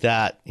things like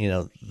that,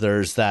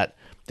 there's that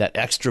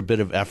extra bit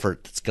of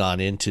effort that's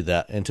gone into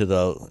the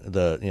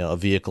a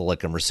vehicle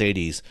like a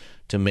Mercedes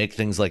to make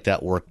things like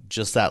that work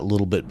just that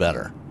little bit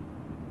better.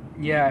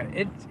 Yeah,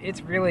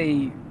 it's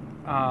really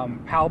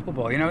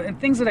palpable,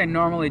 and things that I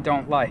normally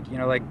don't like,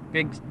 like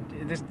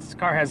this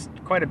car has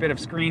quite a bit of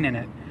screen in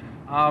it.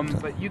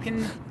 But you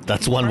can.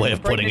 That's one way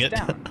of putting it.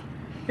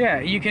 Yeah,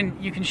 you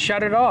can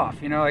shut it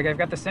off. Like I've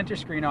got the center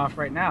screen off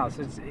right now,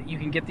 so you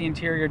can get the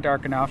interior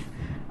dark enough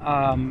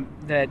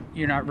that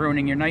you're not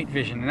ruining your night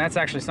vision. And that's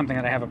actually something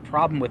that I have a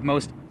problem with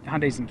most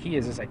Hyundais and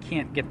Kias is I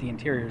can't get the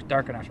interiors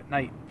dark enough at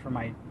night for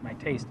my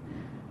taste.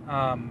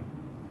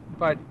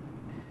 But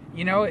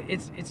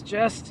it's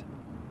just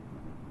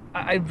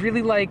I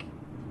really like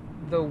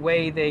the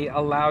way they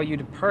allow you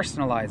to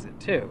personalize it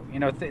too.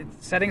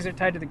 Settings are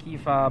tied to the key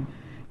fob.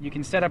 You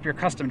can set up your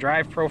custom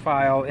drive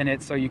profile in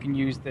it, so you can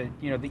use the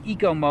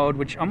eco mode,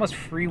 which almost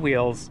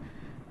freewheels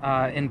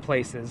in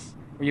places.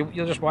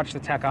 You'll just watch the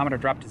tachometer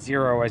drop to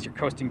 0 as you're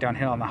coasting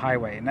downhill on the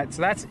highway, and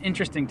that's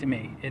interesting to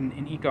me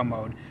in eco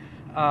mode.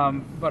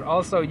 But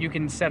also you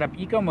can set up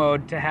eco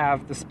mode to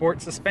have the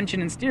sport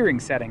suspension and steering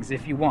settings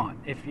if you want,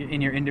 if you're in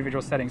your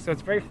individual settings. So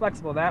it's very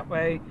flexible that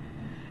way.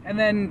 And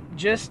then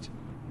just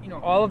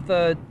all of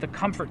the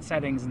comfort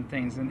settings and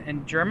things,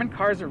 and German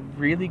cars are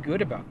really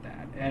good about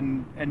that.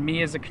 And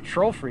me as a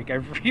control freak, I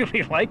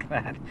really like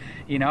that.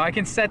 I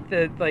can set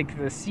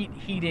the seat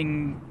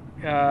heating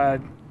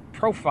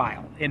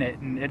profile in it,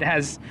 and it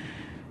has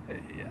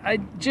I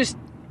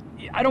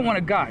don't want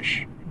to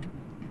gush.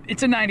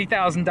 It's a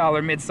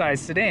 $90,000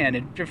 mid-sized sedan.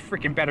 It just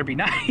freaking better be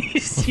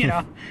nice,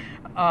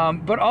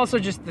 but also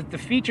just the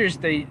features,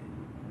 they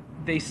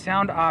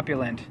sound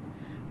opulent.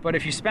 But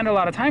if you spend a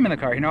lot of time in the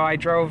car,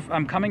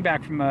 I'm coming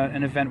back from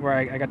an event where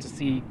I got to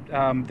see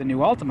the new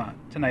Altima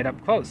tonight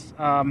up close,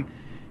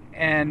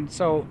 and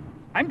so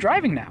I'm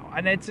driving now,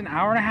 and it's an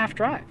hour-and-a-half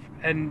drive,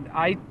 and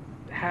I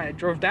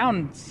drove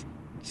down,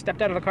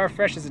 stepped out of the car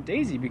fresh as a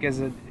daisy because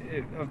of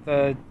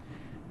the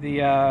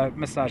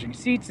massaging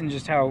seats and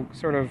just how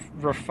sort of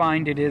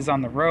refined it is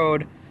on the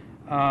road.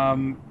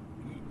 It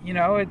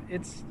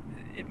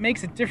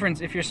makes a difference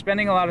if you're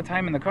spending a lot of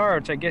time in the car,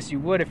 which I guess you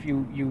would if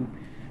you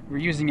were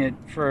using it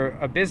for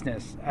a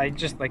business.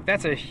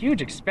 That's a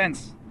huge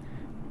expense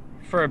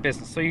for a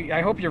business. So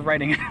I hope you're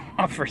writing it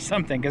off for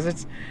something, because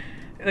it's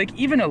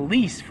even a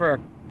lease for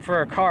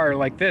a car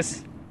like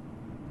this,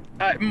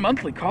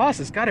 monthly cost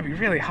has got to be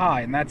really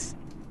high, and that's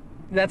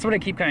what I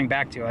keep coming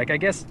back to. I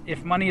guess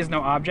if money is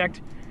no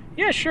object,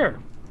 yeah, sure,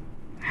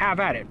 have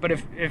at it. But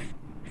if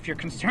you're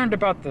concerned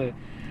about the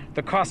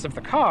cost of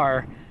the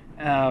car,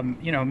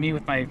 me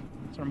with my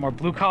sort of more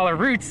blue collar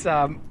roots,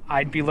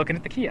 I'd be looking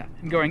at the Kia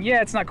and going,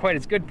 yeah, it's not quite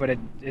as good, but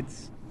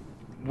it's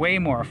way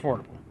more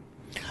affordable.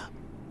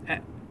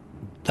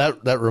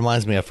 That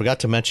reminds me, I forgot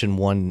to mention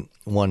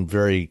one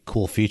very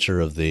cool feature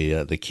of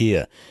the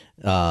Kia.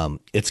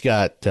 It's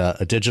got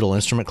a digital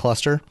instrument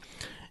cluster,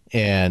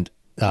 and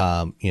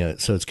so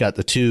it's got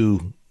the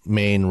two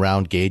main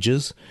round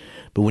gauges.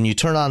 But when you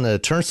turn on the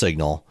turn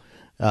signal,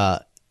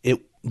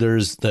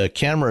 there's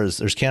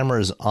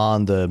cameras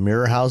on the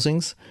mirror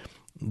housings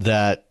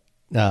that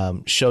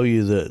show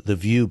you the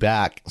view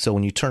back. So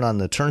when you turn on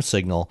the turn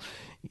signal,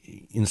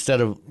 instead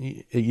of,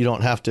 you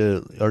don't have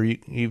to,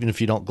 even if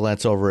you don't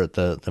glance over at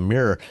the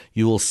mirror,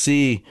 you will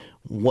see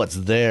what's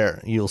there.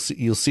 You'll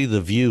see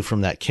the view from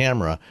that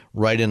camera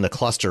right in the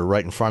cluster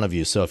right in front of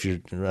you. So if you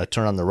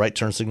turn on the right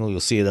turn signal, you'll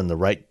see it in the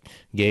right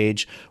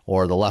gauge,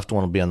 or the left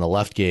one will be on the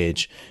left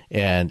gauge,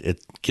 and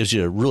it gives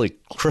you a really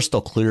crystal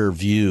clear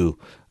view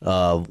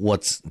of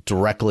what's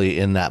directly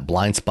in that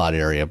blind spot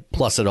area.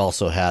 Plus, it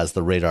also has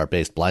the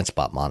radar-based blind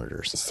spot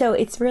monitors. So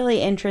it's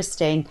really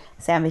interesting,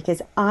 Sam,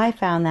 because I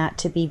found that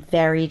to be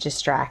very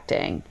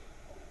distracting,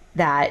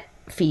 that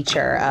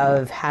feature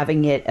of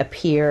having it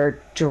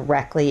appear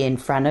directly in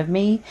front of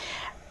me.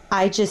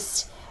 I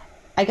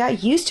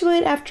got used to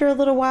it after a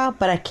little while,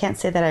 but I can't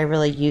say that I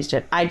really used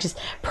it. I just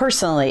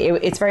personally,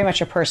 it's very much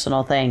a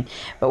personal thing.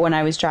 But when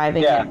I was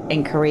driving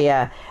in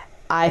Korea,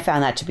 I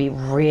found that to be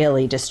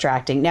really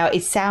distracting. Now,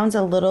 it sounds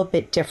a little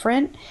bit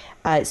different,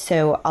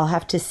 so I'll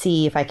have to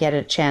see if I get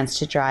a chance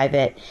to drive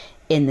it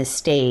in the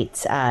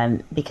States,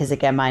 because,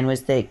 again, mine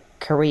was the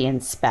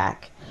Korean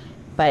spec.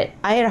 But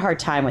I had a hard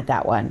time with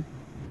that one.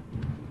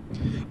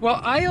 Well,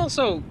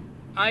 the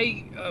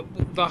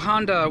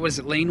Honda, was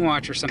it Lane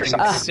Watch or something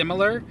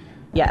similar?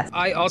 Yes.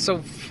 I also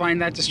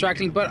find that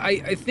distracting, but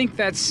I think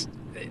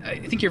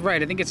you're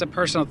right. I think it's a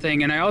personal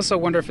thing, and I also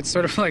wonder if it's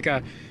sort of like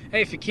hey,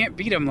 if you can't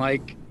beat them,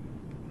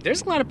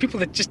 there's a lot of people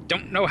that just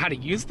don't know how to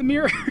use the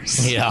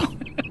mirrors. Yeah.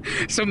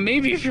 So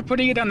maybe if you're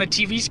putting it on the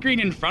TV screen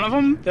in front of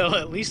them, they'll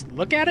at least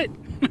look at it.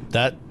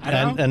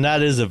 And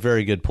that is a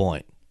very good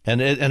point.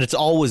 And it's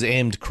always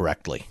aimed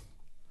correctly.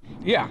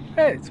 Yeah,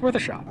 hey, it's worth a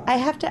shot. I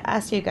have to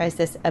ask you guys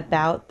this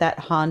about that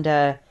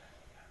Honda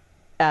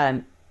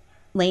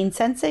lane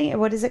sensing.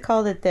 What is it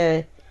called?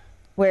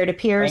 Where it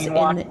appears in the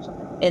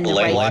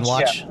Lane right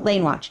watch. Yeah.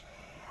 Lane watch.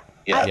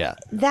 Yeah.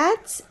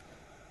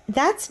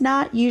 That's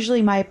not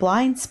usually my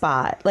blind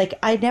spot.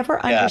 I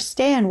never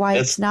understand why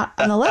it's not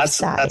on the left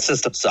side. That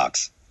system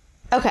sucks.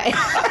 Okay.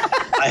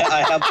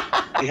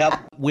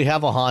 We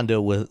have a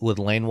Honda with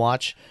lane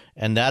watch,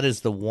 and that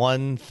is the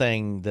one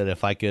thing that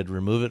if I could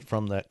remove it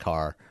from that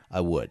car, I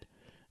would.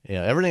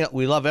 Everything,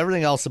 we love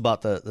everything else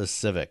about the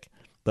Civic,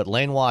 but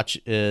lane watch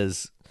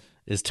is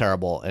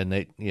terrible,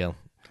 and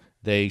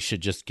they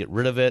should just get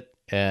rid of it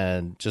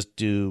and just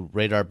do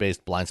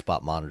radar-based blind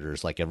spot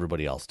monitors like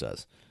everybody else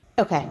does.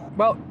 Okay.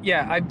 Well,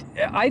 yeah,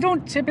 I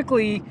don't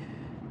typically,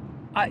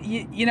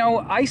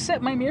 I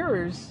set my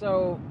mirrors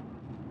so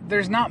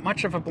there's not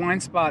much of a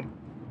blind spot,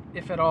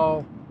 if at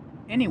all,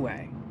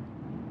 anyway.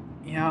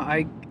 You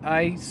know,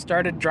 I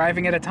started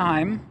driving at a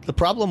time. The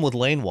problem with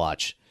lane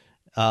watch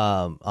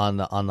on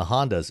the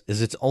Hondas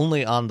is it's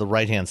only on the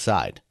right hand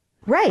side,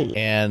 Right.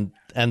 and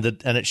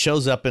it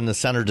shows up in the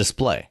center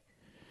display.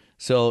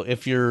 So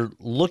if you're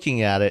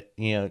looking at it,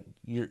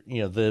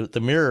 the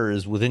mirror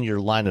is within your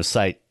line of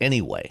sight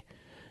anyway.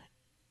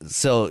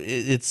 So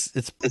it's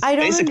I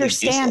don't basically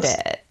understand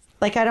useless. it.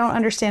 Like, I don't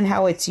understand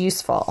how it's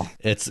useful.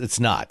 it's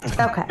not.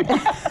 Okay.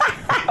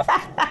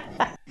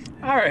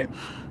 All right.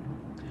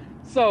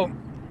 So,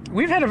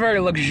 we've had a very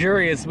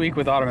luxurious week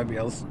with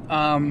automobiles.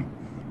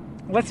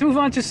 Let's move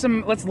on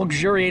to let's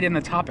luxuriate in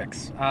the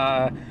topics.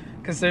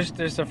 Because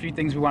there's a few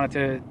things we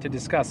wanted to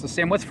discuss. So,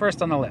 Sam, what's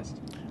first on the list?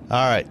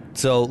 All right,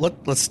 so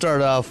let's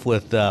start off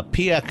with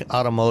PIEC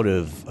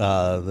Automotive,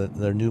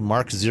 their new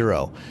Mark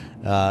Zero,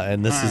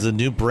 and this is a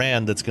new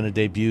brand that's going to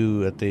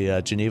debut at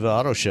the Geneva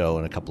Auto Show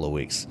in a couple of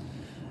weeks.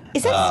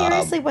 Is that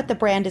seriously what the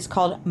brand is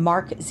called,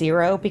 Mark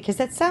Zero? Because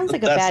that sounds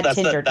like a bad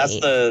Tinder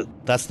date.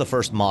 That's the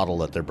first model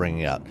that they're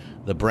bringing out.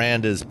 The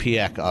brand is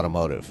PIEC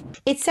Automotive.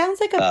 It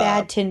sounds like a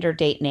bad Tinder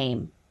date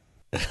name.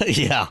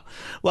 Yeah,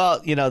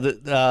 well,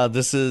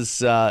 this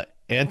is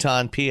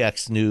Anton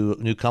Piek's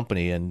new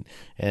company, and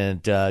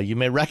you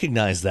may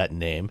recognize that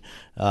name.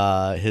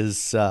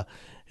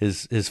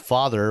 His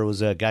father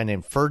was a guy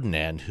named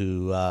Ferdinand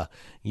who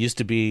used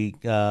to be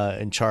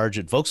in charge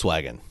at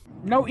Volkswagen.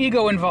 No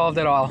ego involved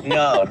at all.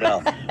 No.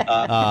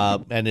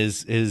 And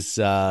his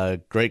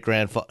great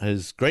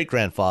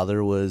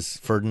grandfather was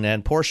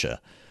Ferdinand Porsche.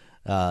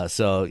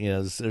 So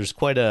there's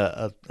quite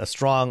a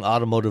strong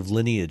automotive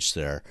lineage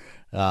there.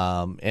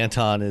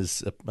 Anton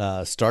is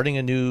starting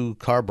a new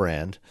car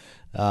brand,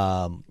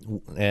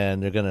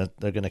 and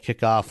they're gonna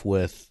kick off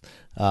with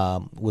a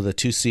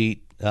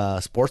 2-seat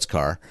sports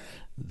car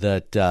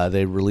that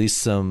they released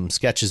some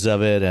sketches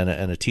of it and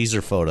a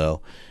teaser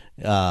photo.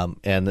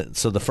 And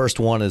so the first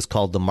one is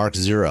called the Mark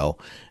Zero,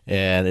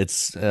 and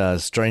it's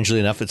strangely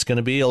enough, it's going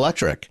to be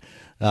electric,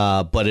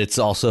 but it's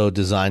also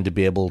designed to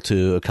be able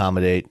to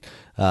accommodate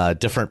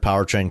different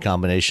powertrain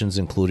combinations,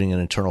 including an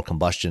internal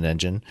combustion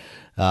engine.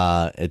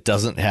 It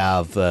doesn't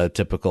have a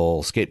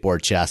typical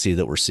skateboard chassis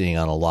that we're seeing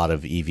on a lot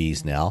of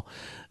EVs now.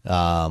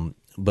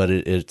 But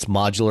it's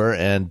modular,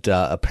 and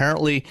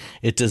apparently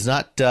it does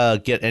not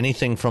get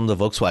anything from the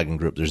Volkswagen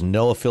Group. There's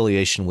no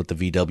affiliation with the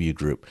VW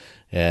Group,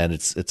 and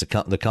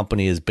the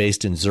company is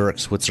based in Zurich,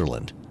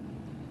 Switzerland.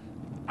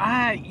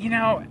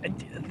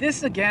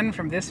 This again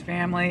from this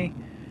family.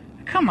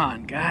 Come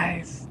on,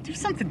 guys, do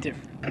something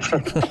different.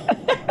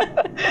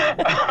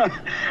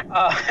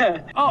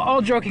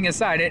 All joking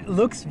aside, it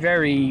looks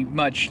very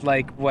much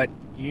like what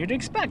you'd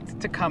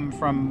expect to come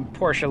from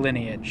Porsche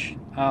lineage.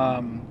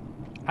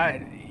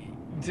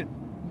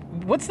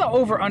 What's the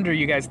over-under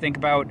you guys think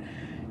about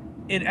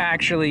it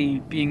actually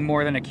being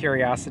more than a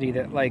curiosity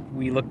that, like,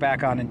 we look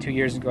back on in 2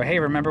 years and go, hey,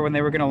 remember when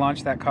they were going to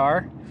launch that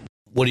car?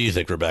 What do you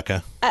think,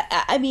 Rebecca?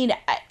 I mean,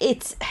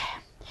 it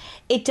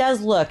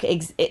does look,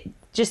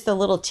 just the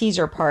little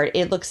teaser part,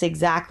 it looks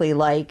exactly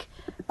like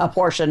a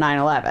Porsche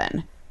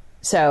 911.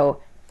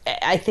 So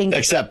I think...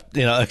 Except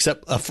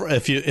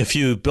if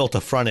you built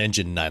a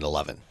front-engine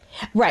 911.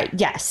 Right,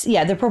 yes.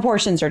 Yeah, the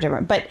proportions are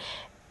different. But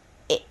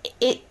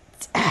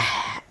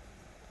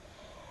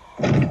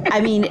I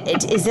mean,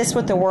 is this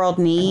what the world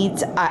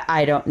needs?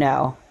 I don't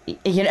know.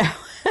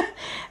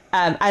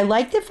 I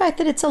like the fact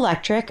that it's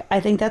electric.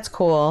 I think that's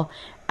cool.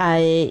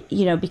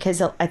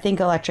 Because I think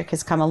electric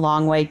has come a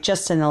long way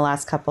just in the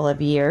last couple of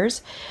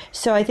years.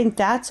 So I think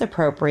that's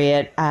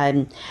appropriate.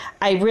 I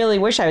really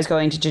wish I was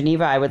going to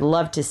Geneva. I would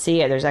love to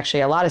see it. There's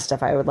actually a lot of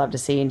stuff I would love to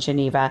see in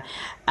Geneva.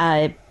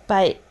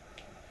 But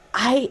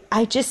I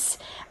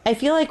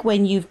feel like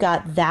when you've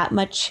got that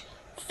much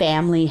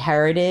family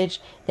heritage,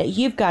 that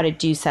you've got to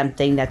do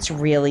something that's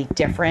really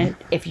different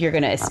if you're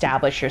going to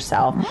establish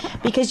yourself.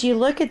 Because you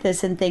look at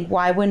this and think,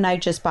 why wouldn't I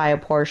just buy a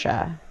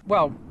Porsche?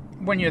 Well,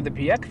 when you're the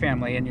PIEC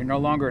family and you're no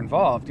longer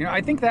involved,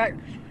 I think that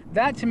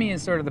to me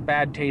is sort of the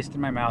bad taste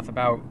in my mouth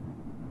about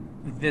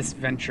this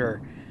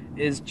venture,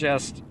 is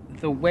just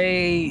the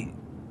way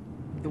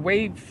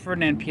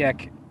Ferdinand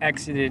Piëch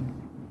exited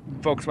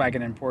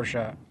Volkswagen and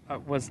Porsche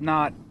was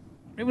not.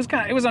 It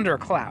was under a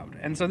cloud,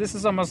 and so this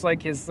is almost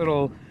like his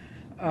little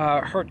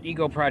hurt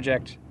ego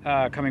project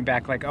coming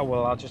back. Like, oh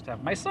well, I'll just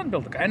have my son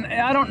build a car, and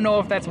I don't know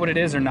if that's what it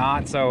is or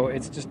not. So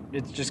it's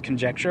just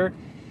conjecture.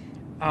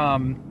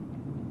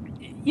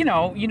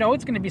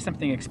 It's going to be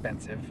something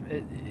expensive.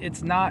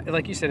 It's not,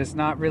 like you said, it's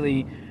not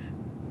really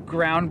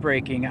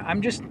groundbreaking.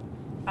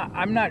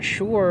 I'm not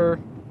sure,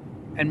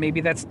 and maybe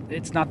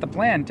it's not the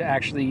plan to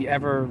actually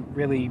ever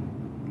really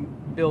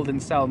build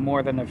and sell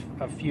more than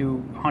a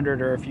few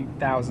hundred or a few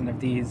thousand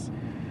of these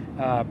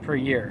per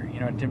year,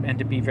 and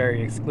to be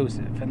very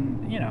exclusive.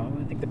 And,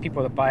 I think the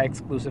people that buy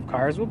exclusive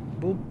cars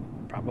will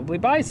probably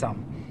buy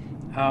some.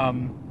 I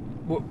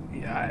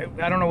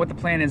don't know what the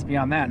plan is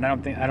beyond that, and I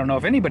don't know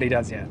if anybody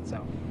does yet.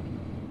 So,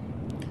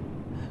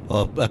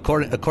 Well,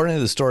 according to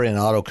the story in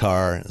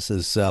Autocar, it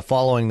says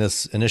following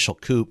this initial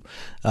coupe,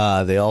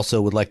 they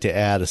also would like to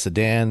add a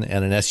sedan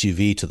and an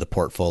SUV to the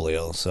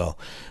portfolio. So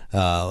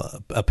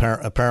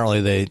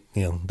apparently they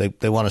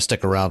want to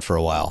stick around for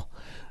a while.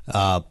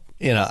 I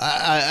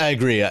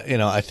agree.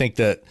 I think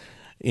that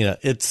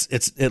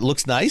it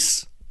looks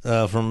nice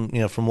from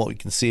what we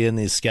can see in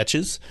these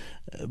sketches,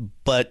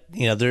 but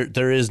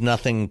there is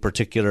nothing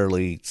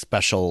particularly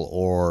special,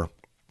 or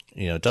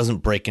it doesn't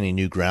break any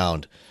new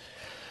ground.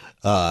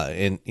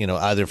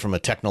 Either from a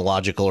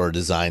technological or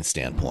design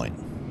standpoint.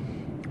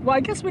 Well, I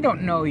guess we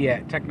don't know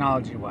yet,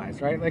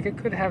 technology-wise, right? Like, it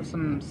could have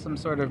some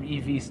sort of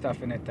EV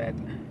stuff in it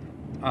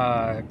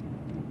that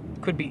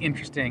could be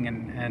interesting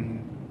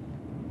and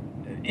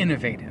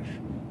innovative.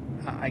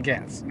 I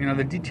guess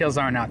the details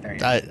aren't out there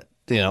yet.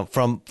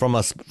 From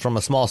a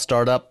small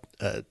startup,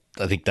 I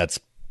think that's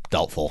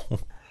doubtful.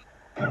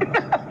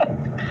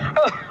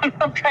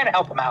 I'm trying to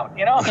help them out,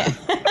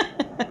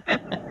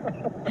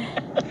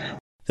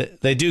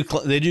 They do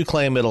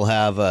claim it'll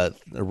have a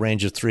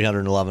range of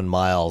 311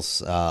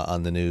 miles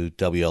on the new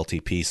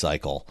WLTP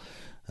cycle,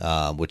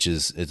 which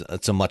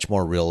it's a much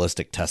more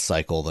realistic test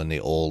cycle than the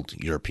old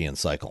European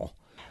cycle.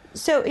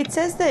 So it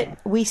says that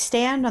we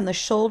stand on the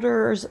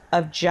shoulders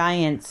of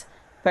giants,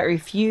 but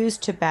refuse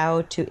to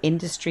bow to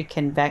industry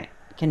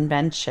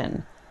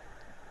convention.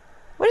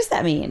 What does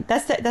that mean?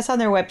 That's on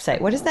their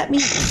website. What does that mean?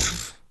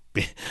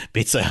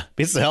 Beats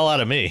the hell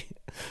out of me.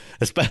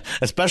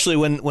 Especially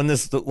when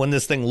this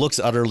thing looks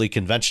utterly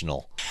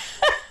conventional.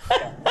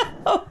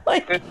 Oh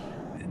my!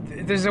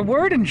 There's a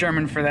word in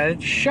German for that.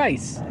 It's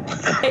Scheiß.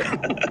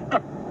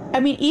 I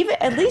mean, even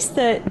at least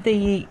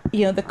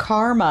the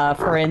Karma,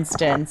 for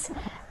instance,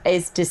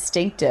 is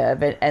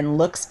distinctive and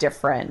looks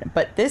different.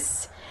 But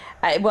this,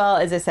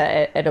 as I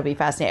said, it'll be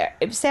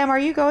fascinating. Sam, are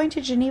you going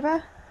to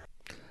Geneva?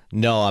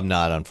 No, I'm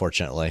not,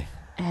 unfortunately.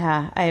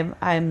 Yeah,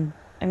 I'm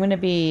going to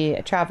be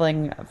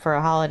traveling for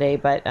a holiday,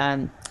 but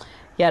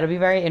yeah, it'll be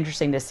very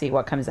interesting to see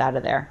what comes out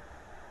of there.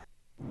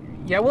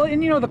 Yeah, well,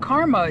 and the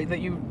Karma that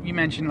you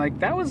mentioned, like,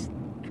 that was,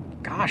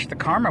 gosh, the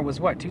Karma was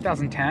what,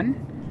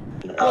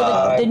 2010?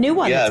 Well, the new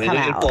one that's come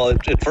out. Well,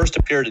 it first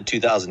appeared in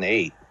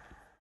 2008.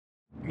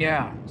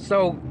 Yeah,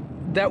 so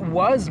that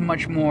was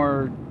much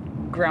more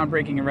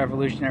groundbreaking and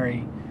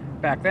revolutionary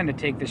back then, to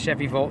take the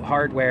Chevy Volt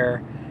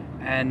hardware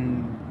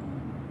and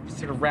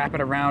sort of wrap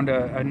it around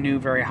a new,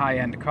 very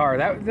high-end car.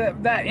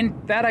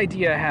 That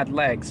idea had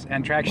legs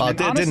and traction. Well, it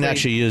didn't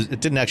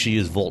actually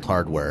use Volt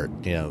hardware.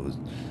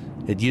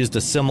 It used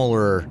a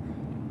similar,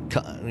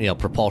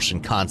 propulsion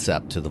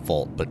concept to the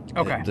Volt, but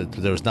okay.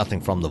 There was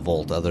nothing from the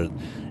Volt other,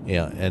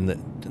 and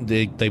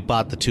they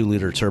bought the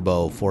 2-liter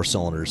turbo 4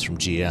 cylinders from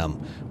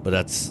GM, but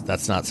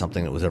that's not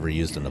something that was ever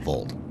used in the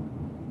Volt.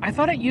 I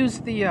thought it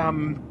used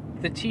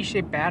the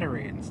T-shaped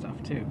battery and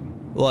stuff too.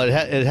 Well,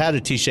 it had a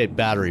T-shaped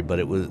battery, but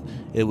it was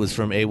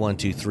from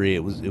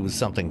A123. It was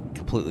something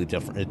completely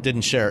different. It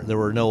didn't share. There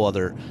were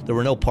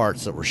no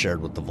parts that were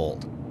shared with the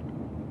Volt.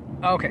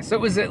 Okay, so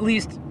it was at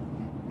least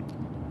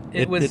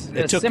it was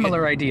a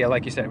similar idea,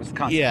 like you said. It was the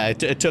concept. Yeah,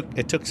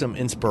 it took some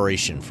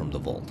inspiration from the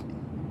Volt.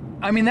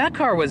 I mean, that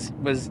car was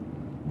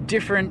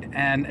different,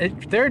 and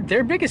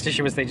their biggest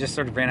issue was they just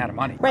sort of ran out of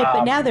money. Right,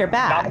 but now they're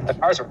back. The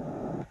cars are.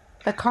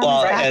 The car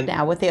is back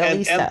now with the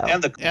Aliso.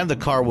 And the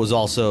car was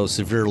also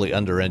severely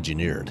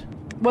under-engineered.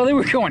 Well, they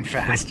were going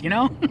fast, You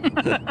gotta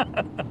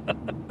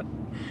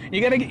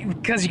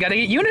get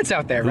units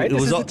out there, right? It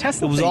was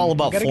all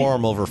about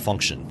form over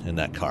function in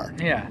that car.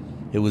 Yeah.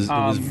 It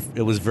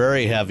was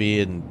very heavy,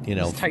 and it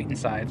was tight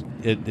inside.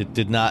 It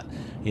did not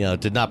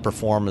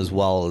perform as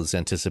well as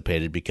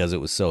anticipated because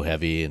it was so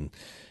heavy, and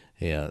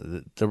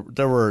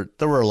there were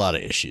a lot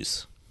of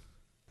issues.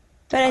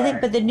 But I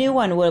think the new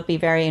one will be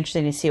very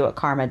interesting to see what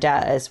Karma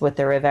does with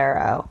the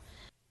Rivero.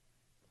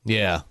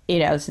 Yeah.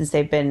 Since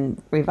they've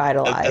been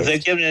revitalized. Have they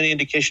given any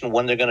indication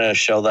when they're going to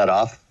show that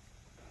off?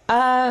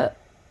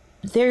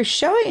 They're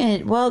showing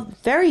it,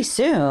 very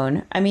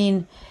soon. I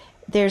mean,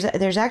 there's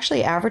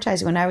actually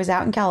advertising. When I was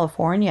out in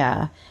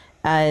California,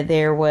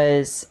 there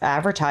was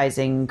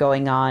advertising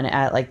going on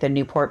at like the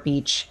Newport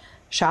Beach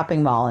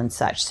shopping mall and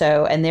such.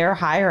 So, and they're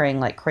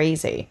hiring like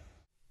crazy.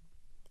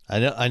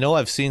 I know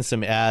I've seen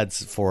some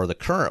ads for the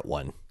current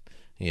one,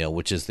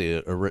 which is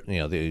the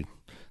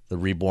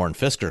reborn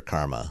Fisker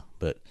Karma,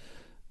 but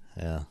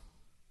yeah.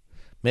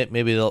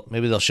 Maybe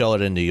they'll show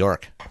it in New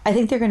York. I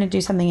think they're going to do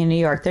something in New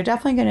York. They're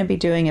definitely going to be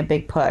doing a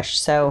big push.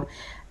 So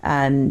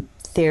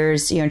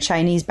there's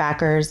Chinese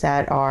backers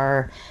that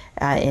are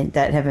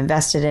that have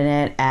invested in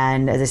it,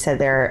 and as I said,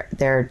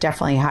 they're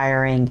definitely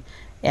hiring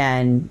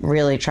and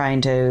really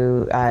trying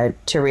to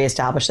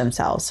reestablish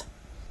themselves.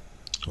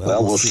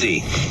 Well, we'll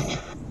see.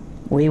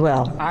 We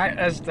will.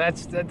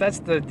 That's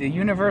the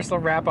universal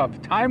wrap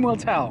up. Time will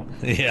tell.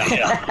 Yeah.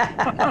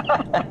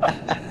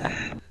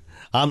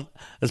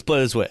 Let's put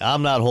it this way.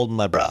 I'm not holding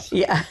my breath.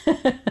 Yeah.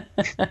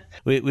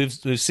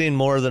 We've seen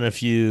more than a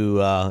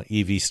few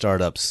EV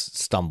startups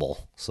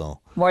stumble.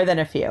 So more than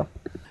a few.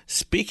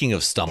 Speaking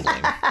of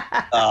stumbling,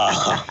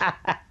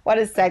 what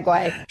a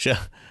segue.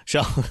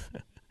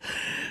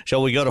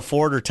 Shall we go to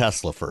Ford or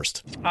Tesla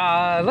first?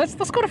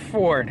 Let's go to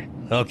Ford.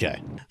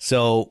 Okay.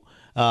 So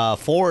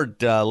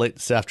Ford late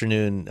this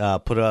afternoon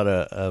put out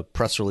a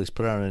press release,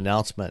 put out an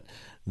announcement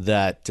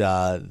that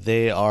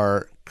they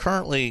are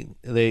currently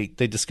they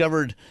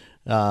discovered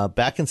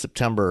back in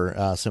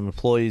September some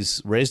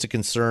employees raised a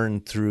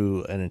concern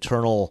through an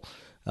internal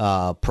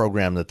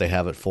program that they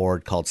have at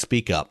Ford called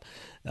Speak Up.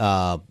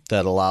 That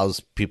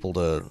allows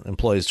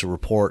employees to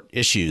report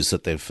issues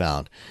that they've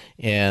found.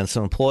 And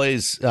some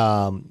employees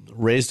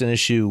raised an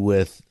issue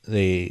with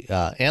the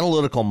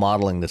analytical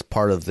modeling that's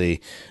part of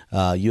the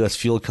U.S.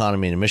 fuel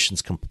economy and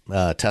emissions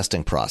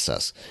testing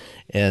process.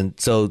 And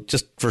so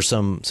just for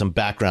some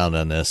background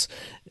on this,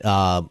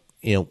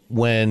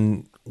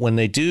 when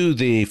they do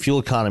the fuel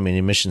economy and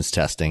emissions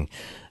testing,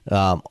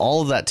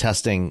 all of that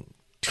testing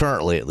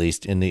currently, at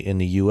least in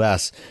the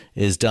U.S.,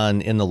 is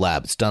done in the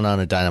lab. It's done on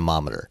a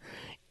dynamometer.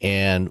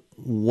 And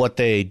what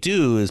they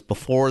do is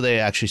before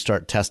they actually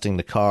start testing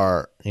the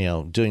car,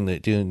 doing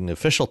the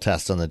official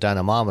tests on the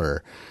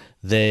dynamometer,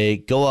 they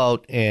go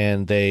out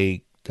and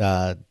they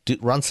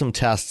run some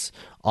tests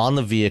on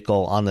the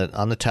vehicle on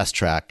the test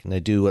track, and they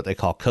do what they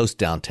call coast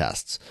down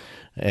tests.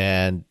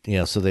 And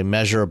so they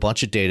measure a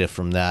bunch of data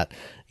from that,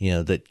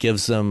 that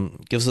gives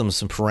them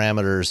some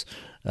parameters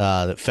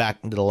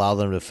that allow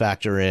them to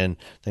factor in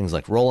things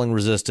like rolling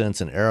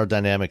resistance and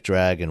aerodynamic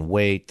drag and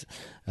weight,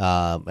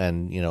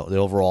 and the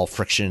overall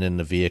friction in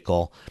the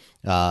vehicle.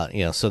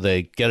 So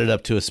they get it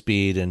up to a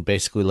speed and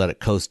basically let it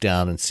coast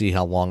down and see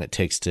how long it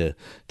takes to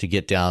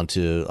get down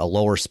to a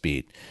lower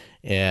speed.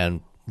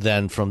 And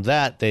then from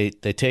that, they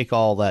take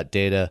all that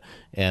data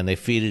and they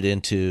feed it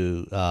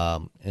into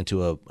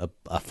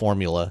a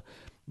formula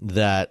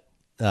that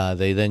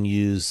they then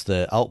use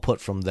the output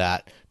from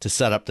that to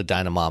set up the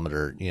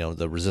dynamometer,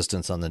 the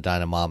resistance on the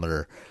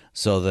dynamometer,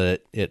 so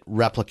that it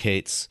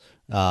replicates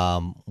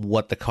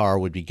what the car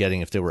would be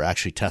getting if they were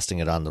actually testing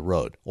it on the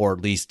road, or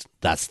at least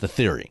that's the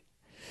theory.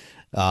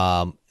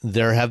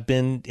 There have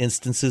been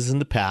instances in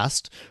the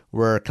past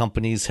where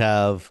companies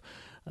have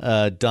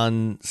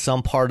done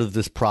some part of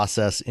this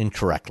process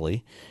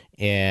incorrectly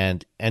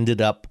and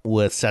ended up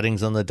with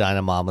settings on the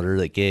dynamometer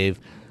that gave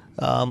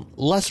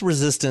less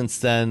resistance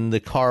than the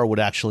car would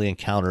actually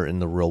encounter in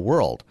the real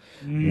world,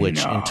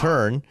 which in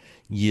turn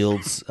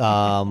yields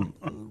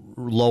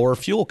lower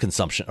fuel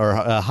consumption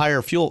or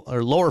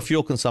lower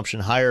fuel consumption,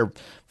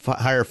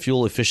 higher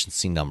fuel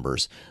efficiency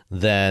numbers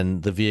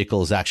than the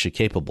vehicle is actually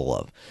capable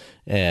of.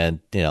 And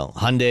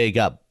Hyundai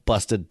got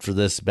busted for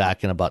this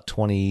back in about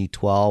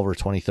 2012 or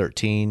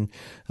 2013,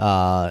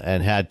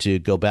 and had to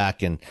go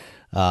back and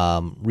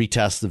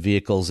retest the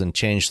vehicles and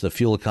change the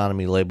fuel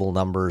economy label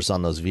numbers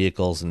on those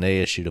vehicles, and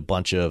they issued a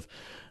bunch of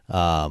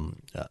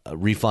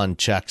refund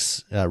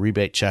checks,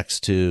 rebate checks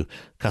to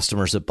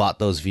customers that bought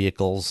those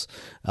vehicles.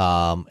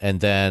 And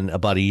then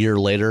about a year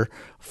later,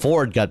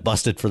 Ford got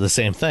busted for the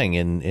same thing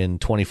in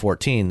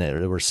 2014.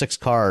 There were 6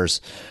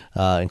 cars,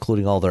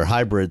 including all their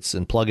hybrids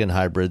and plug-in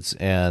hybrids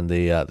and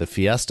the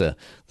Fiesta,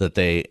 that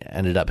they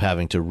ended up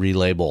having to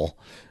relabel.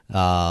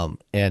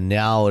 And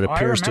now it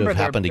appears to have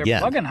happened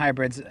again. Plug-in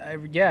hybrids. I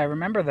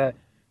remember the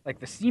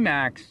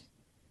C-Max,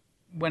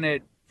 when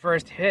it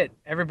first hit,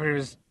 everybody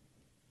was,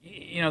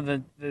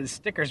 the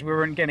stickers, we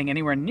weren't getting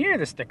anywhere near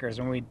the stickers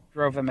when we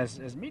drove them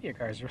as media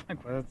cars. We were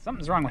like, well,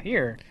 something's wrong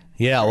here.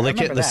 Yeah, well,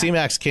 the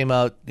C-Max came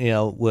out,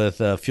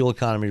 with a fuel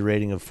economy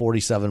rating of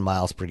 47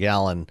 miles per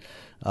gallon,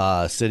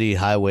 city,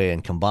 highway,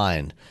 and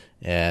combined.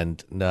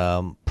 And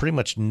pretty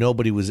much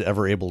nobody was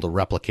ever able to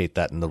replicate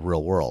that in the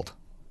real world.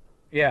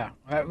 Yeah,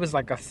 it was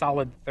like a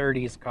solid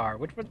 30s car,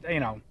 which was,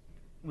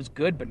 was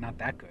good, but not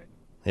that good.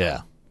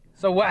 Yeah.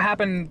 So what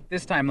happened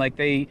this time? Like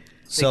they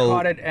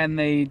caught it and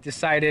they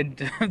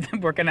decided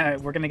we're gonna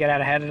get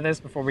out ahead of this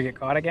before we get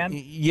caught again.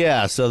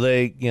 Yeah. So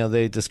they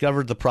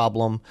discovered the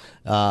problem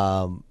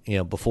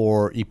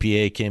before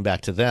EPA came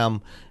back to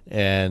them,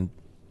 and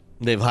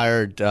they've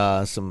hired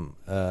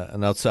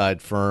an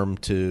outside firm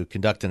to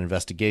conduct an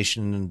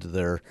investigation into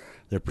their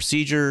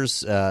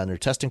procedures and their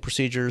testing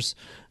procedures,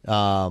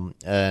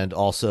 and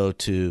also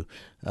to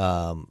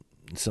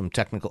some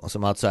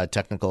outside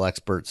technical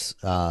experts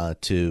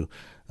to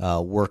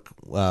work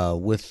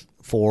with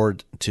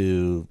Ford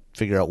to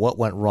figure out what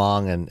went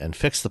wrong and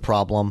fix the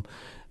problem,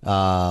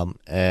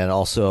 and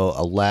also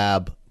a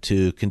lab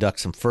to conduct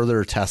some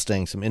further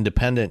testing, some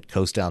independent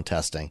coast down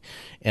testing.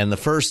 And the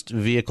first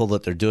vehicle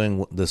that they're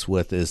doing this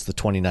with is the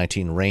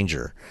 2019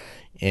 Ranger.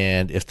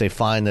 And if they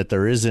find that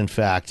there is in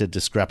fact a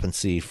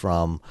discrepancy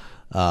from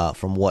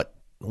what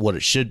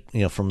it should,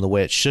 from the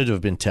way it should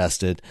have been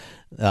tested,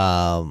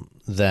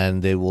 then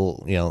they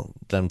will,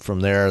 then from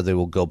there they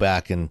will go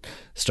back and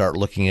start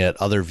looking at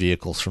other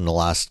vehicles from the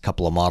last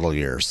couple of model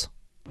years.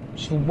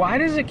 So why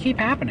does it keep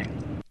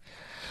happening?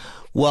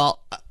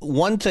 Well,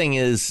 one thing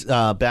is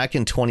back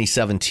in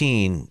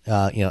 2017,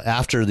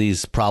 after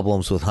these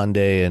problems with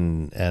Hyundai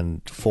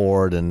and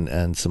Ford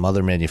and some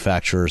other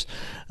manufacturers,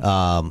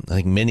 I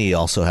think Mini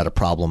also had a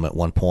problem at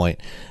one point.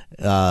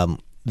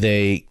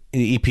 They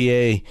the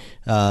EPA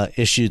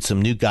issued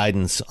some new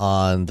guidance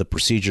on the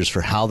procedures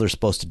for how they're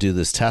supposed to do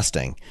this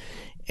testing.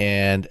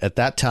 And at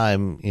that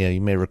time, you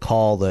may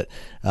recall that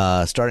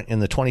starting in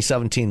the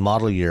 2017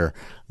 model year,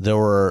 there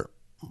were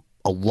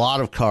a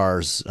lot of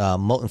cars.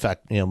 In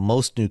fact,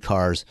 most new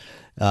cars,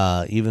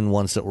 even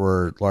ones that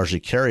were largely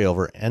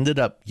carryover, ended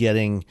up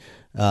getting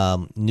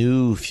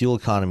new fuel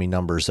economy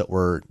numbers that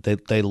were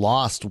they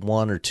lost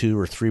 1 or 2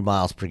 or 3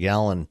 miles per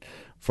gallon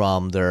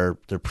from their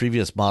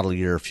previous model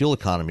year fuel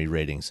economy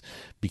ratings,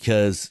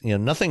 because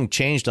nothing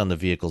changed on the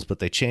vehicles, but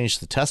they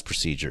changed the test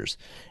procedures.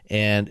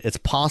 And it's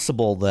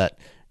possible that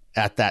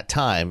at that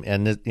time,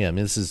 and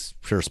this is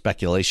pure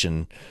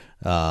speculation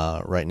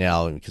right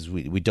now because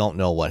we don't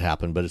know what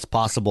happened, but it's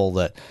possible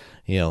that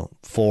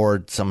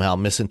Ford somehow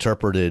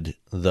misinterpreted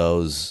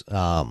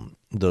that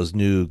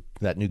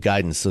new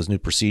guidance, those new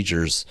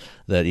procedures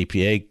that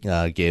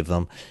EPA gave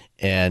them,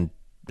 and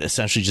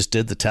essentially just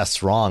did the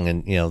tests wrong,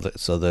 and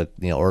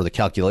or the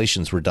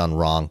calculations were done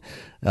wrong,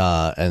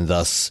 and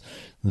thus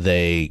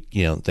they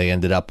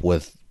ended up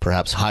with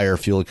perhaps higher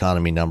fuel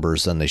economy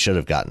numbers than they should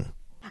have gotten.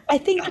 I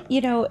think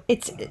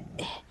it's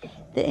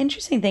the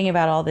interesting thing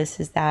about all this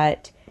is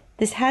that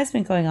this has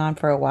been going on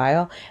for a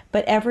while,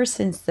 but ever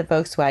since the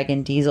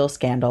Volkswagen diesel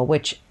scandal,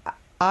 which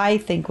I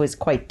think was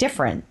quite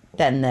different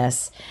than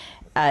this,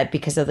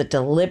 because of the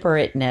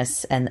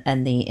deliberateness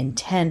and the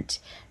intent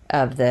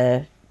of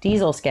the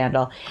diesel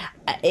scandal,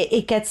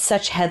 it gets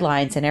such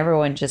headlines and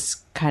everyone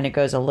just kind of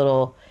goes a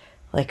little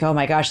like, oh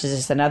my gosh, is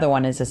this another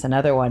one? Is this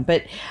another one?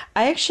 But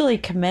I actually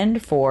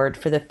commend Ford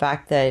for the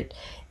fact that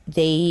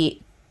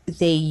they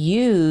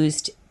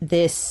used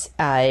this,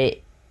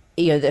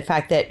 the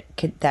fact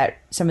that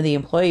some of the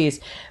employees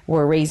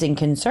were raising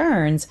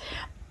concerns,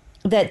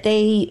 that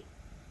they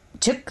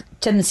took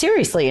them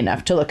seriously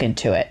enough to look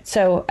into it.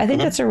 So I think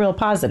that's a real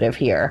positive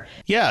here.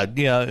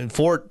 Yeah,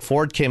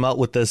 Ford came out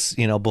with this,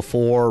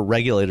 before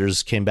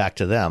regulators came back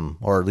to them,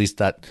 or at least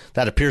that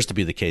appears to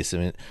be the case. I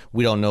mean,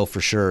 we don't know for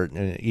sure.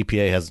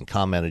 EPA hasn't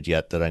commented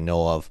yet that I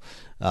know of.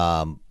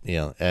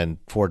 And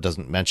Ford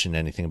doesn't mention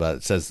anything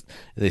about it.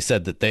 They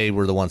said that they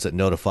were the ones that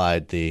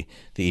notified the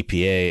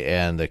EPA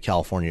and the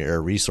California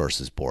Air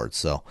Resources Board.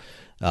 So,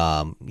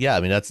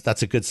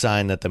 that's a good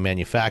sign that the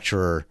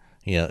manufacturer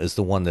is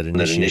the one that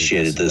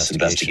initiated this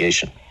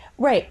investigation.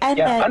 Right.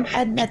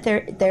 And that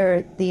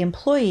the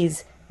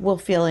employees will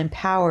feel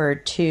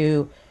empowered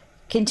to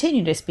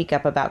continue to speak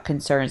up about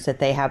concerns that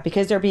they have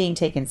because they're being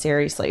taken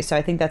seriously. So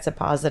I think that's a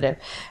positive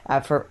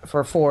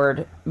for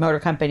Ford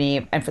Motor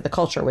Company and for the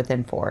culture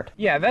within Ford.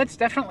 Yeah, that's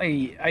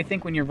definitely, I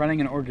think when you're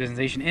running an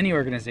organization, any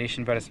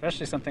organization, but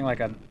especially something like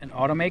an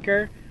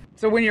automaker.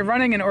 So when you're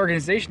running an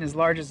organization as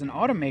large as an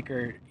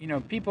automaker,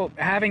 people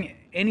having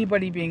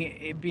anybody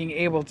being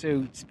able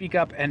to speak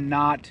up and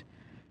not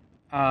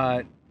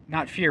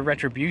fear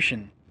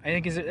retribution, I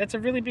think that's a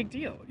really big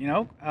deal.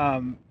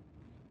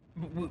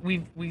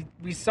 We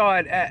saw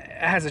it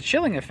has a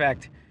chilling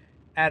effect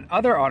at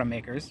other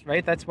automakers,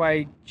 right? That's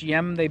why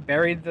GM, they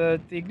buried the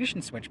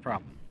ignition switch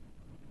problem.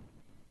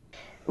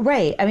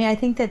 Right. I mean, I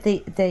think that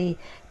the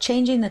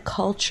changing the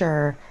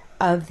culture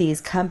of these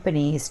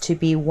companies to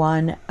be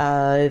one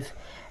of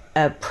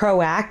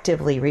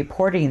proactively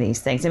reporting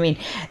these things. I mean,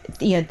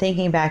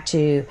 thinking back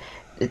to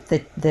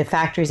the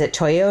factories at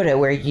Toyota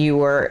where you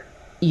were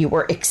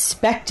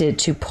expected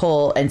to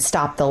pull and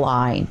stop the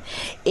line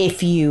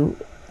if you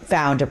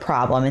found a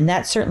problem, and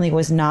that certainly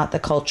was not the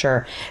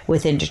culture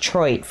within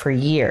Detroit for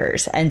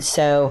years. And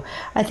so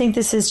I think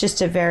this is just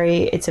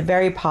it's a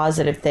very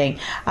positive thing.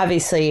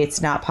 Obviously,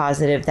 it's not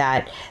positive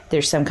that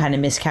there's some kind of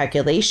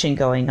miscalculation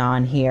going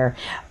on here,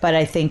 but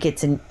I think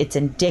it's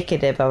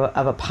indicative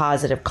of a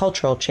positive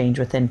cultural change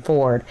within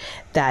Ford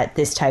that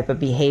this type of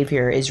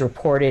behavior is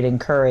reported,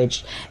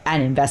 encouraged,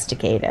 and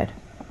investigated.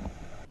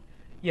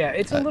 Yeah,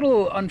 it's a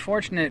little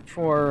unfortunate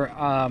for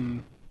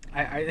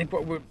I think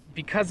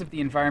because of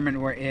the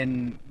environment we're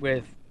in,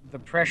 with the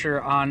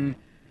pressure on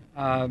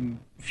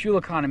fuel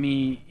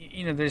economy,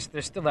 there's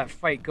still that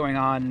fight going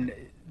on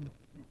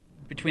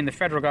between the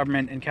federal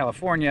government and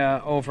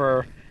California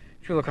over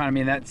fuel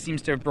economy, and that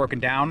seems to have broken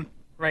down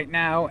right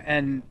now.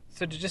 And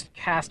so to just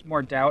cast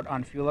more doubt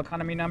on fuel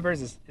economy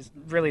numbers is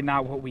really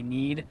not what we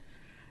need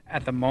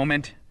at the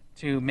moment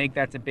to make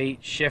that debate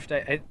shift,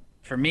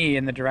 for me,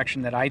 in the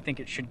direction that I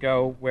think it should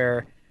go,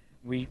 where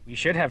we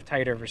should have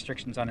tighter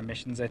restrictions on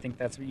emissions. I think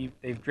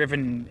they've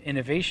driven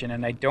innovation,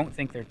 and I don't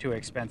think they're too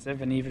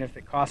expensive. And even if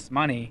it costs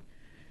money,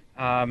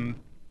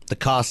 the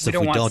costs if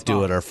we don't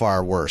do it are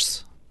far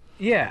worse.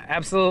 Yeah,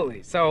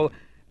 absolutely. So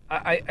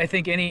I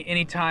think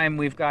any time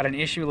we've got an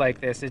issue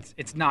like this,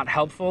 it's not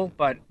helpful,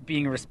 but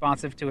being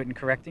responsive to it and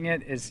correcting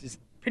it is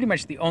pretty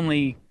much the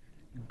only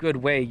good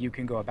way you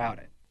can go about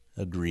it.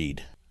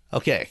 Agreed.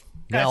 Okay,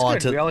 now on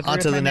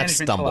to the next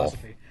stumble.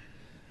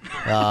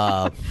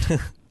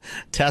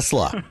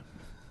 Tesla.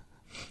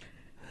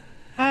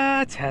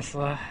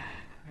 Tesla.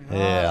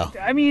 Yeah.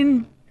 I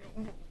mean,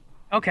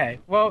 okay.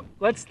 Well,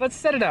 let's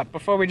set it up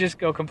before we just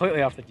go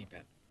completely off the deep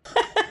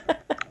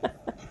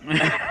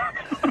end.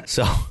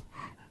 So,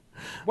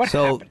 What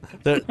So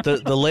happened?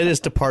 the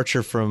latest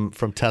departure from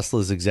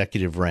Tesla's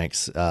executive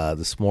ranks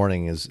this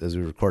morning, as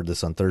we record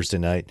this on Thursday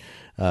night,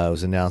 it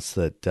was announced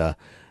that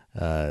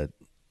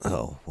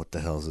what the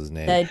hell is his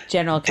name? The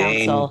general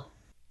counsel.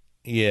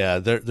 Yeah,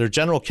 their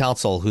general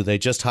counsel, who they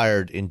just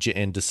hired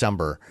in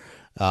December,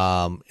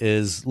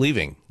 is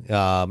leaving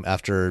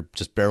after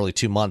just barely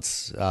 2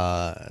 months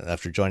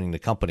after joining the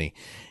company.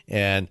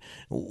 And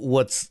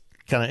what's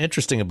kind of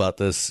interesting about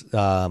this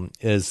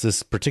is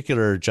this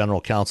particular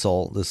general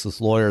counsel, this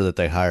lawyer that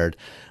they hired,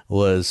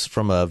 was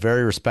from a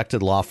very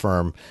respected law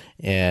firm,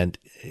 and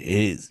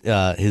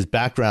his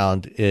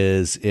background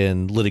is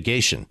in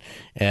litigation.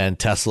 And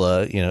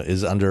Tesla,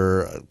 is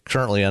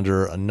currently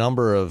under a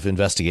number of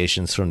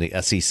investigations from the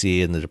SEC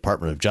and the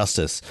Department of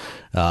Justice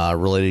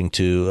relating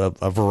to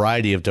a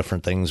variety of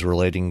different things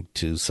relating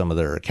to some of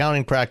their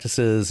accounting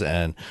practices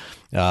and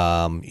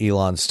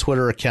Elon's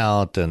Twitter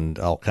account and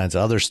all kinds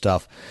of other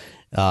stuff.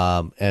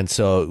 And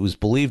so it was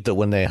believed that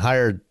when they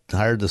hired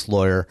this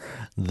lawyer,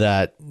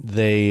 that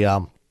they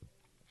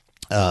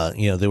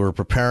they were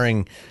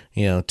preparing,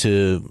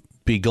 to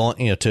be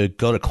going, to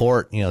go to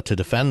court, to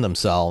defend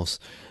themselves,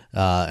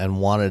 and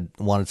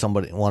wanted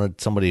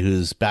somebody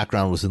whose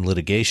background was in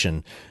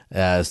litigation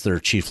as their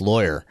chief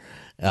lawyer.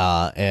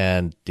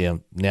 And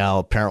now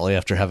apparently,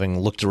 after having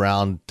looked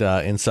around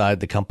inside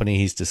the company,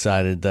 he's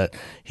decided that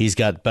he's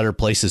got better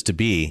places to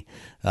be,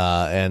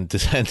 and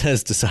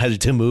has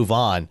decided to move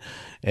on.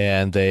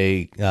 And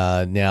they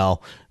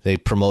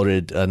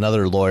promoted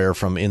another lawyer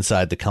from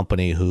inside the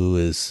company who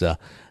is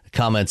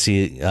comments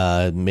he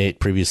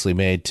previously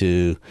made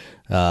to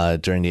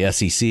during the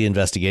SEC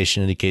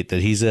investigation indicate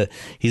that he's a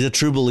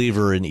true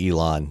believer in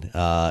Elon,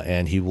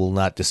 and he will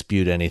not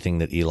dispute anything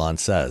that Elon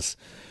says.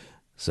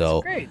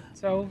 So Great.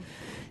 So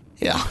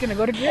yeah, he's gonna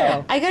go to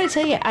jail. I got to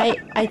tell you,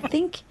 I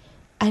think,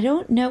 I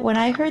don't know, when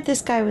I heard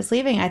this guy was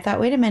leaving, I thought,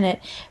 wait a minute,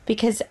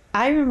 because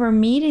I remember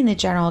meeting the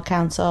general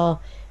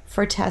counsel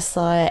for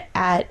Tesla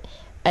at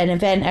an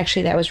event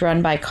actually that was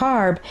run by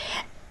CARB,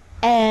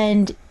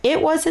 and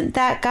it wasn't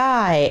that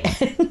guy.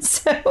 And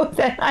so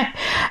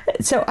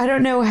I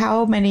don't know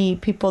how many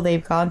people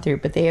they've gone through,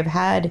 but they have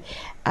had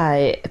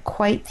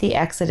quite the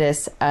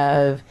exodus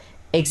of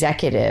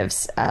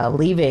executives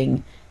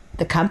leaving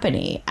the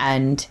company.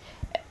 And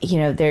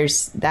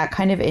there's that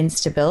kind of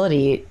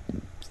instability.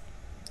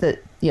 The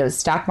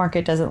stock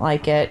market doesn't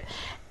like it.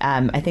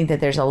 I think that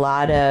there's a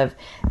lot of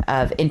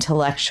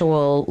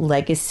intellectual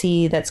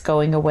legacy that's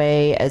going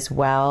away as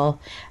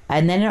well.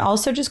 And then it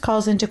also just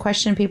calls into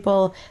question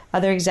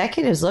other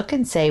executives look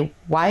and say,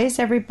 why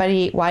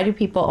do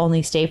people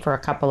only stay for a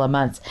couple of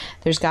months?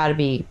 There's got to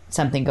be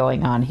something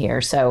going on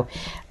here. So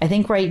I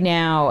think right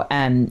now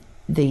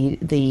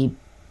the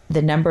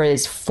number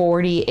is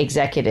 40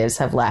 executives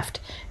have left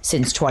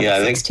since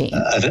 2016.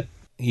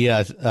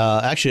 It's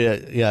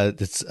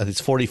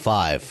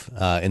 45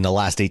 in the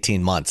last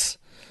 18 months.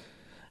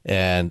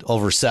 And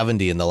over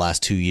 70 in the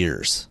last 2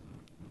 years.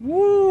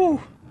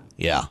 Woo!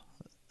 Yeah.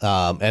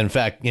 And in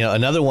fact,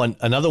 another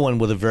one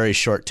with a very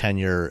short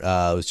tenure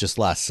was just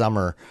last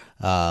summer.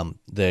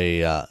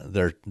 They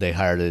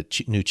hired a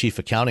new chief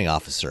accounting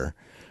officer.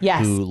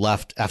 Yes. Who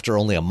left after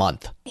only a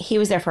month. He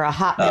was there for a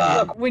hot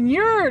minute. Look, when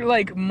you're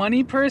like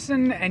money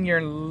person and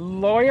your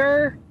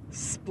lawyer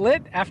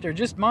split after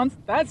just months,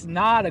 that's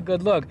not a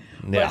good look.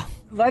 Yeah.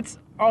 But let's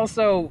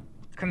also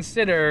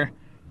consider,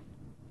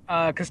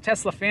 because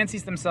Tesla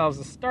fancies themselves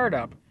a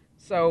startup,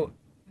 so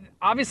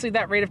obviously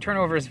that rate of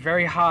turnover is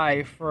very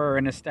high for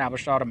an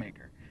established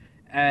automaker.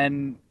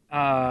 And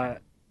I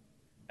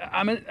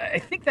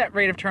think that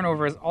rate of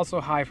turnover is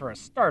also high for a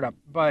startup,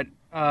 but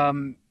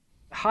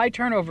high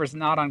turnover is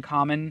not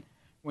uncommon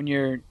when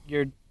you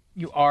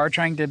are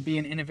trying to be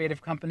an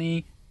innovative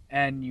company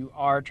and you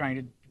are trying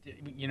to,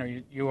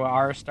 you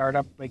are a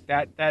startup like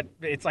that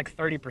it's like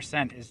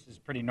 30% is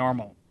pretty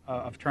normal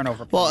of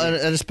turnover. Well,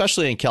 and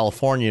especially in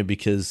California,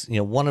 because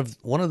one of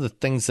the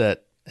things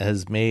that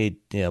has made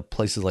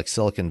places like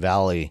Silicon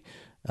Valley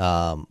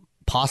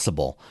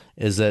possible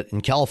is that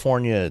in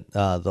California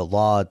the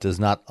law does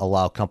not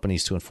allow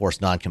companies to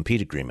enforce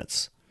non-compete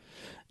agreements.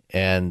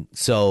 And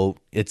so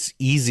it's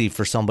easy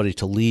for somebody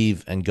to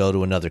leave and go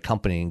to another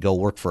company and go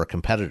work for a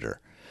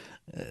competitor.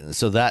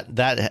 So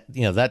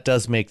that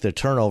does make the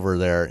turnover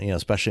there,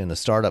 especially in the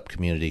startup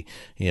community,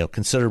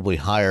 considerably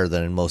higher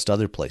than in most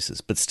other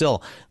places. But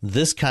still,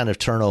 this kind of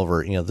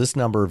turnover, this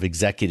number of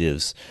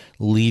executives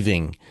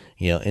leaving,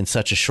 in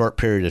such a short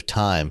period of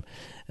time,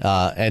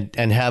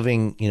 and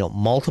having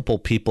multiple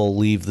people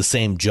leave the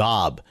same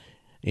job,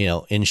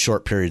 in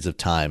short periods of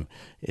time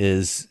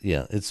is,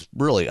 it's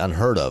really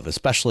unheard of,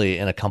 especially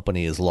in a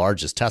company as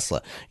large as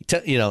Tesla.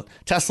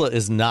 Tesla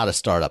is not a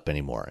startup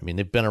anymore. I mean,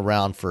 they've been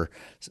around for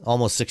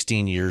almost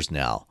 16 years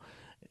now.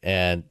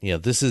 And,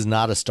 this is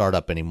not a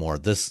startup anymore.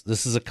 This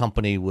is a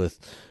company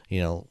with,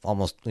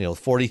 almost,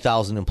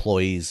 40,000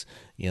 employees.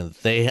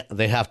 They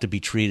have to be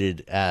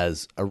treated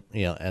as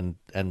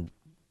and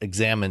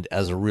examined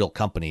as a real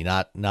company,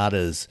 not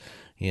as,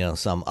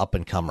 some up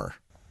and comer.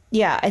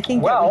 Yeah, I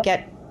think that we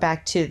get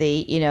back to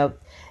the,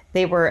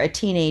 they were a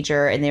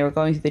teenager and they were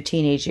going through the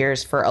teenage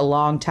years for a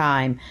long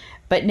time,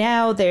 but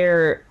now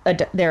they're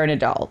an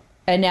adult,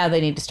 and now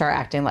they need to start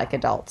acting like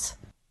adults.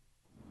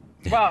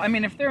 Well, I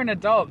mean, if they're an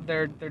adult,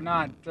 they're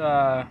not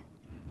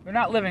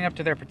living up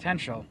to their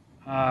potential.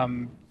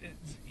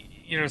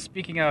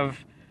 Speaking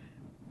of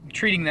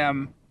treating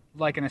them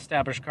like an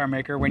established car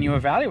maker, when you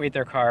evaluate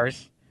their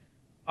cars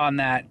on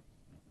that,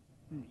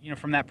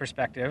 from that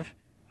perspective,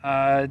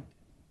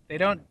 they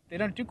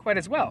don't do quite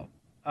as well.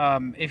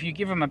 If you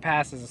give them a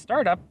pass as a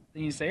startup,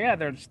 then you say, yeah,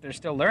 they're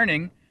still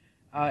learning.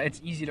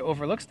 It's easy to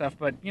overlook stuff,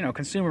 but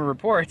Consumer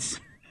Reports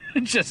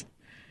just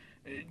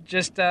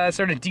sort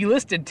of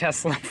delisted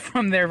Tesla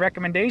from their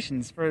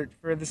recommendations for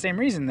the same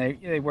reason.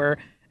 They were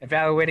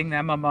evaluating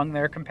them among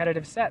their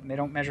competitive set, and they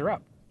don't measure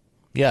up.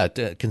 Yeah,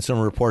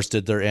 Consumer Reports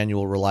did their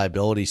annual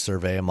reliability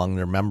survey among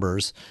their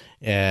members,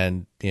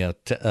 and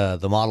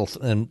the model,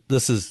 and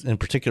this is in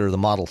particular the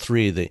Model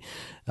 3.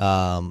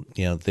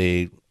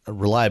 The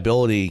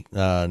reliability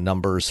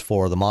numbers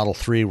for the Model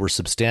 3 were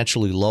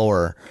substantially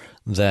lower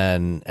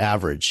than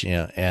average,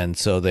 and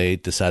so they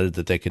decided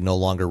that they could no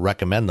longer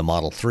recommend the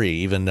Model 3,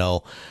 even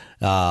though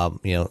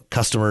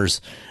customers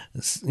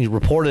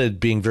reported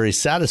being very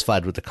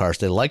satisfied with the cars.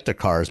 They liked their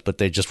cars, but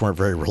they just weren't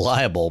very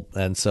reliable,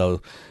 and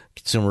so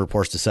Consumer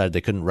Reports decided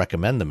they couldn't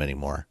recommend them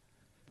anymore.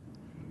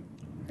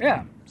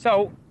 Yeah,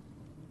 so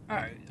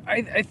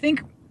I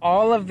think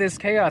all of this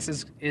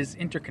chaos is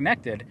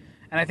interconnected,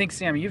 and I think,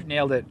 Sam, you've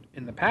nailed it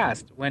in the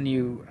past when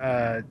you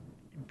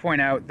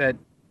point out that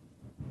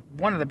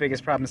one of the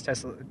biggest problems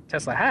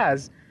Tesla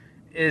has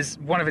is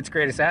one of its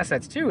greatest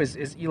assets too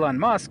is Elon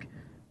Musk.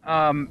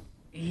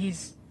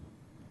 He's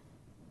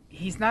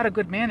not a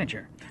good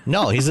manager.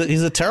 No, he's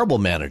a terrible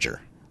manager.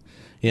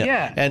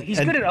 Yeah, and he's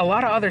good at a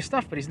lot of other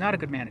stuff, but he's not a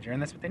good manager,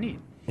 and that's what they need.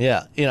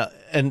 Yeah,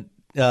 and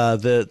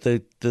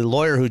the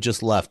lawyer who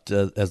just left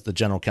as the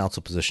general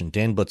counsel position,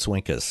 Dan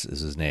Butwinkis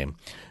is his name.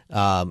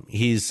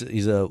 He's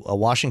a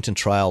Washington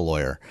trial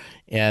lawyer,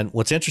 and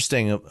what's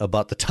interesting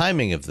about the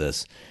timing of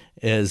this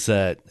is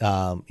that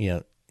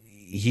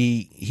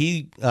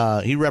he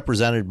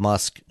represented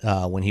Musk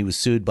when he was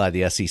sued by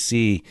the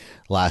SEC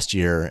last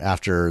year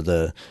after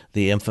the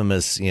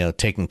infamous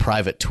taking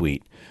private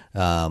tweet,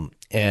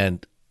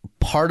 and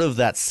part of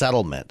that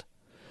settlement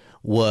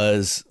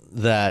was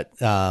that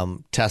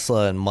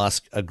Tesla and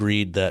Musk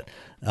agreed that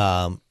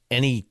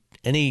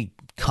any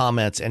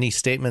comments, any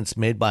statements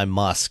made by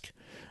Musk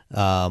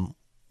on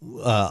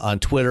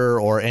Twitter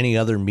or any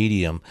other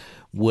medium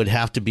would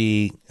have to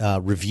be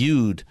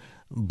reviewed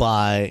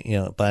by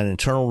an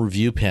internal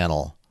review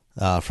panel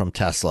from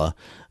Tesla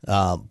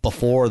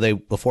before they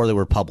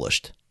were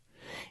published.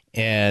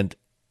 And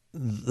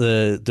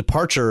the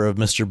departure of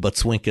Mr.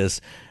 Butwinkis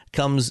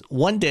comes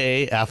one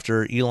day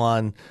after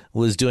Elon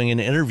was doing an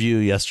interview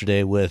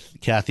yesterday with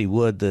Cathie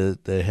Wood,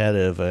 the head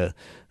of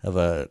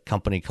a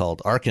company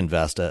called ARK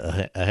Invest,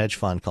 a hedge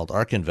fund called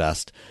ARK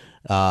Invest,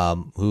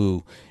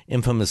 who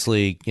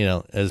infamously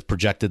has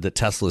projected that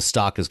Tesla's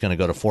stock is going to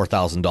go to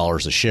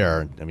 $4,000 a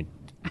share. I mean,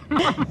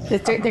 they're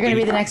going to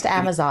be the next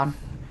Amazon.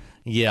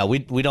 Yeah, we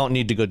don't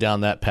need to go down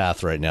that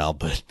path right now,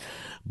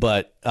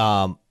 but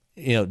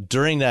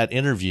during that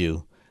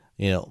interview,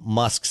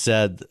 Musk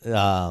said,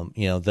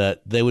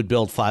 that they would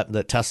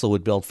that Tesla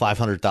would build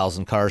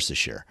 500,000 cars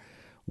this year,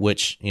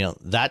 which,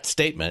 that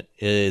statement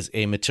is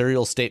a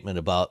material statement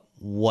about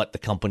what the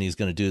company is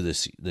going to do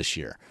this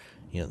year.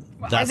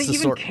 That's are they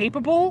even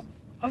capable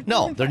of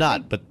No, doing they're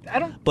that? not. But I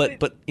don't. But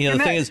the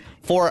thing is,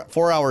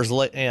 4 hours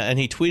later, and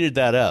he tweeted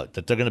that out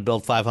that they're going to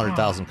build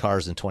 500,000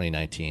 cars in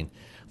 2019.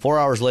 4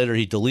 hours later,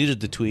 he deleted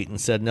the tweet and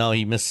said no,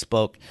 he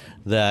misspoke.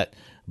 That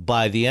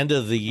by the end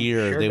of the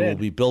year, they will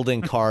be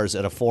building cars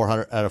at a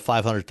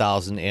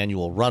 500,000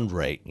 annual run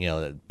rate.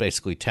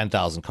 Basically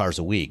 10,000 cars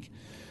a week,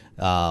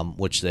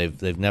 which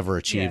they've never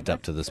achieved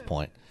up to this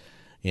point.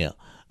 That's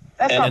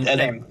not the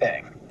same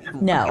thing.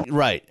 No.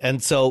 Right.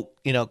 And so,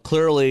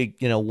 clearly,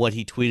 what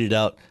he tweeted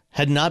out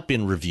had not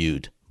been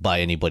reviewed by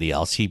anybody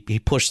else. He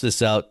pushed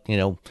this out,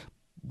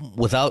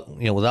 without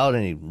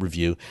any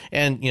review.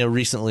 And,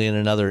 recently in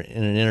an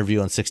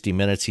interview on 60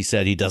 Minutes, he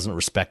said he doesn't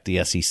respect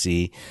the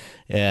SEC.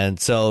 And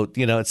so,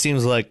 it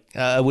seems like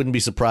I wouldn't be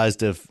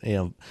surprised if,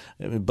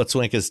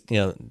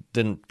 Butwinkis,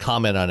 didn't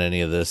comment on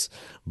any of this,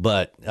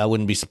 but I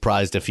wouldn't be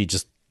surprised if he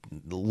just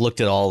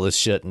looked at all this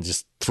shit and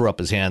just threw up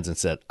his hands and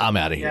said, I'm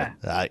out of here.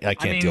 I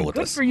can't deal with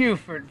this. Good for you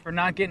for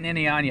not getting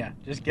any on you.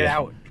 Just get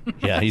out.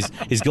 Yeah,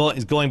 he's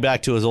going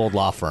back to his old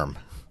law firm.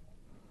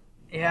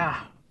 Yeah.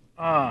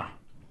 Oh,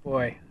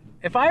 boy.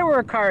 If I were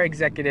a car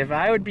executive,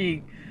 I would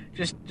be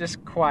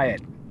just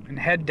quiet and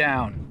head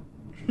down.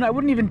 I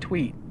wouldn't even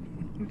tweet.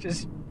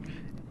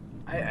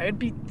 I'd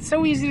be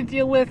so easy to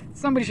deal with.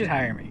 Somebody should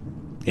hire me.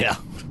 Yeah.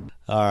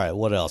 All right.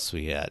 What else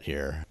we got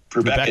here?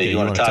 Rebecca, you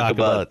want to talk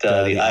about the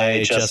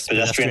IHS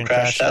pedestrian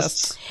crash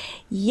tests?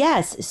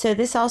 Yes. So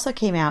this also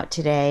came out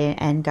today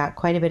and got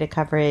quite a bit of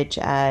coverage.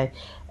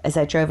 As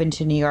I drove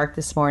into New York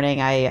this morning,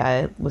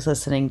 I was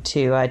listening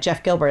to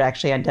Jeff Gilbert,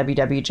 actually, on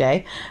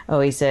WWJ,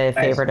 always a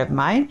favorite of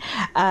mine.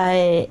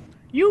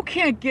 You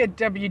can't get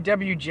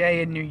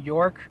WWJ in New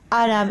York.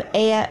 On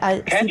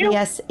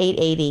CBS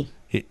 880.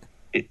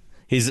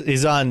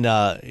 He's on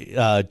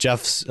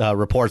Jeff's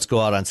reports go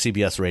out on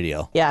CBS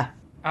Radio. Yeah.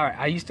 All right.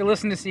 I used to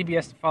listen to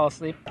CBS to fall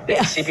asleep.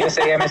 Yeah. CBS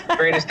AM is the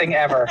greatest thing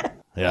ever.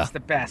 Yeah. It's the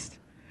best.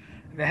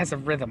 It has a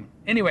rhythm.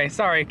 Anyway,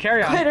 sorry.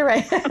 Carry on. Quite all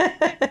right.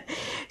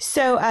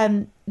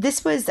 So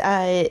this was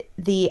the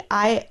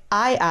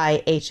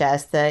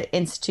IIHS, the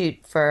Institute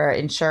for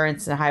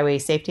Insurance and Highway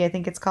Safety, I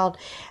think it's called.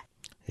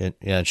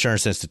 Yeah,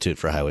 Insurance Institute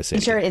for Highway Safety.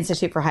 Insurance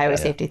Institute for Highway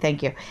Safety.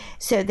 Thank you.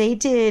 So they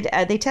did.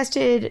 They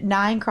tested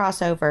 9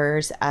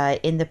 crossovers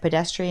in the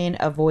pedestrian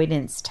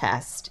avoidance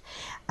test,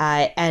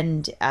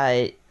 and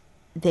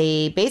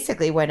they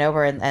basically went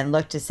over and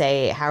looked to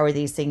say, how are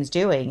these things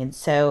doing? And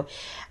so,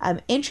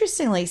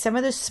 interestingly, some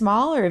of the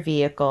smaller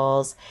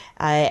vehicles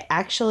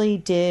actually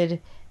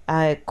did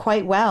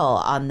quite well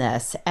on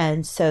this.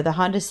 And so the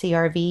Honda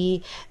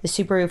CR-V, the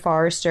Subaru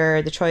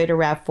Forester, the Toyota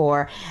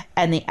RAV4,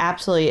 and the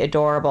absolutely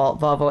adorable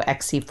Volvo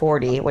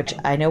XC40, which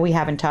I know we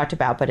haven't talked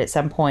about, but at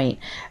some point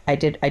I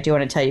do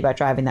want to tell you about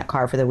driving that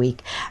car for the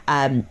week.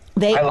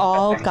 They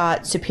all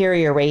got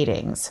superior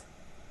ratings.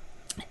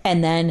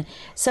 And then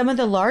some of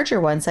the larger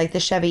ones, like the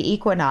Chevy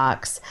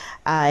Equinox,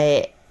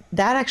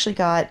 that actually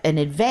got an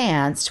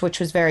advanced, which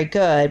was very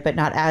good, but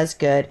not as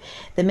good.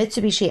 The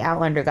Mitsubishi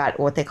Outlander got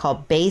what they call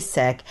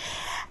basic.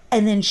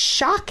 And then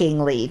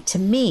shockingly to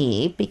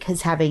me,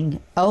 because having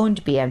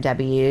owned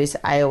BMWs,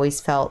 I always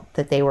felt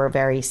that they were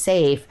very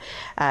safe.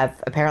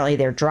 Apparently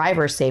they're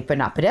driver safe, but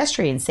not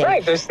pedestrian safe.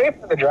 Right, they're safe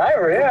for the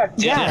driver, yeah.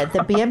 Yeah, the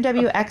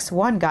BMW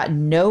X1 got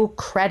no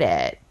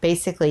credit,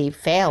 basically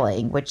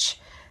failing, which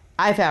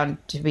I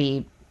found to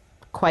be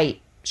quite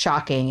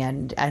shocking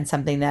and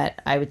something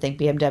that I would think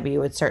BMW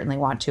would certainly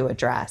want to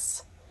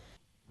address.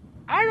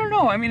 I don't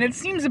know. I mean, it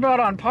seems about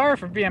on par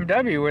for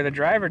BMW, where the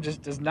driver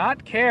just does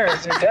not care.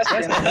 He's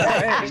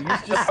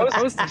just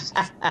supposed to just,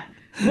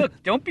 look,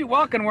 don't be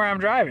walking where I'm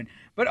driving.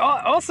 But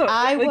also,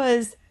 I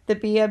was the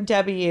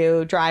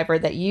BMW driver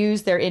that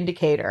used their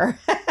indicator.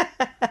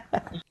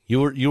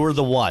 You were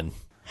the one.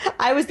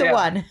 I was the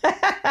one.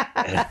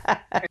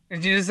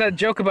 You just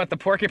joke about the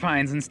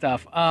porcupines and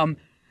stuff.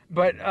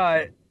 But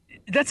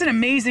that's an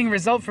amazing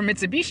result for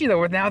Mitsubishi, though,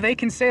 where now they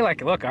can say,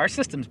 like, look, our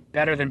system's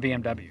better than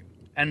BMW.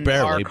 And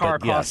barely, our car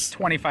costs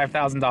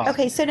 $25,000.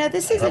 Okay, so now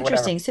this is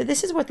interesting. So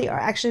this is what the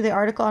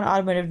article on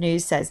Automotive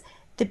News says.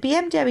 The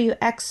BMW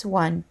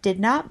X1 did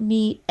not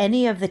meet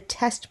any of the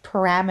test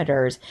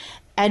parameters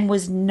and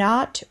was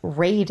not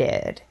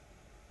rated.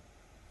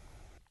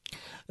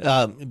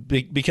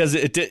 Because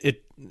it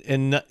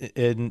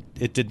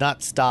did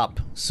not stop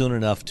soon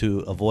enough to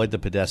avoid the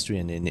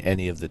pedestrian in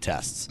any of the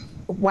tests.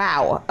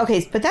 Wow.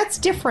 Okay, but that's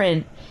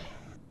different.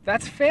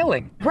 That's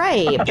failing.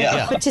 Right.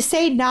 Yeah. But to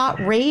say not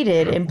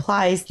rated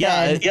implies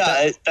that...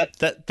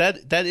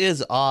 That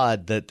is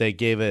odd that they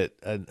gave it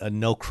a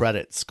no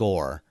credit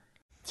score.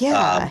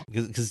 Yeah.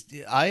 Because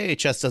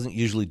IHS doesn't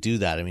usually do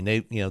that. I mean,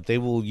 they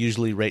will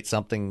usually rate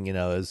something,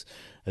 as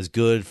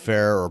good,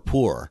 fair, or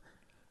poor.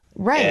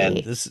 Right. And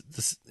this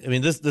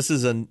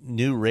is a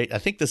new rate. I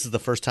think this is the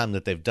first time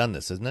that they've done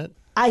this, isn't it?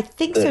 I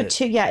think so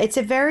too. Yeah. It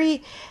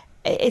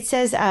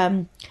says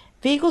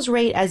vehicles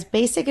rate as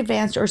basic,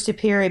 advanced, or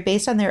superior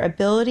based on their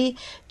ability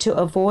to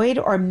avoid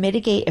or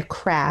mitigate a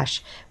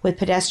crash with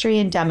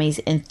pedestrian dummies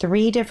in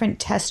 3 different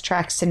test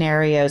track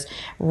scenarios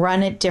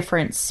run at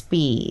different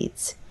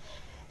speeds.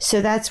 So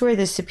that's where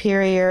the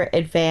superior,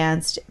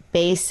 advanced,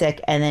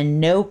 basic, and then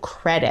no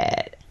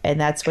credit.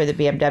 And that's where the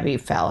BMW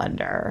fell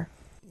under.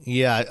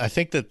 Yeah, I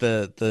think that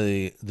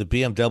the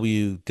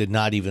BMW did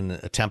not even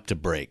attempt to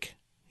brake.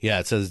 Yeah,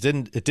 it says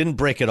it didn't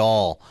brake at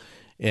all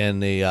in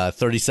the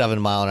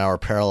 37 mile an hour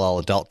parallel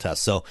adult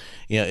test. So,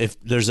 if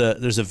there's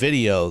a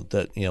video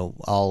that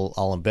I'll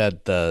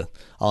embed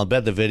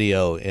the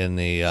video in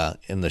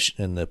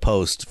the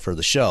post for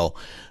the show,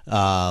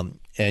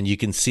 and you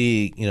can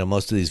see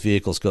most of these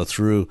vehicles go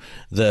through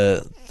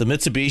the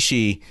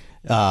Mitsubishi.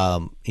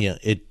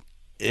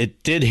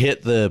 It did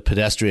hit the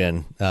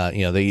pedestrian.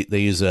 They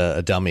use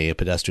a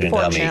pedestrian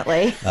dummy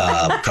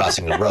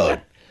crossing the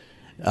road.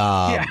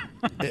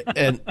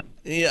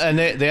 And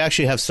they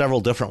actually have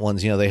several different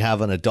ones. They have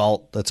an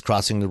adult that's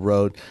crossing the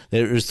road.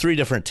 There's 3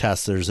 different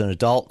tests. There's an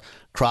adult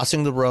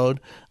crossing the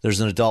road. There's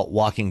an adult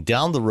walking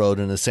down the road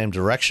in the same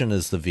direction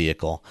as the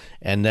vehicle.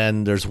 And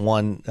then there's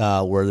one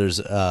where there's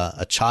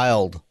a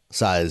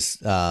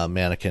child-sized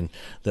mannequin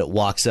that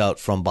walks out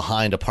from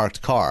behind a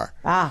parked car.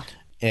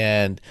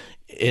 And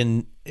I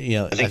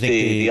think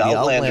the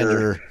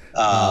Outlander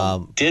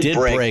did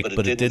brake,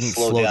 but it didn't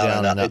slow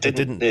down enough. It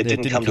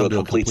didn't come to a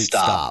complete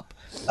stop.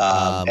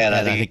 And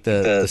I think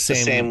the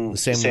same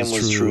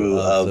was true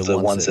of the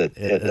ones that,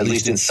 at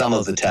least in some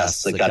of the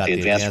tests, that got the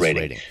advanced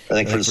rating. I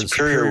think for the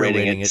superior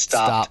rating, it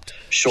stopped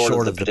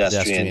short of the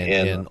pedestrian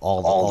in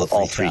all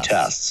 3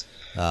 tests.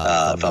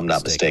 If I'm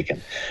not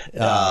mistaken.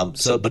 But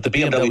the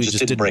BMW just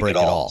didn't brake at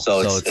all.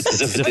 So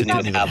it's as if it didn't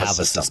even have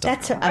a system.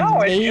 That's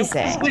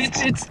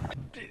amazing.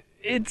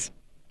 It's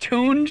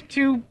tuned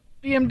to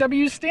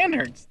BMW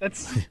standards.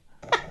 That's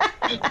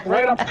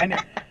Right up.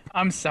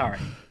 I'm sorry.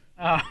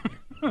 I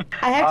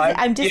have to say,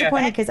 I'm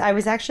disappointed because I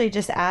was actually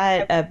just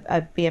at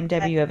a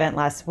BMW event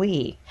last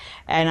week,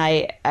 and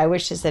I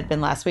wish this had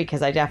been last week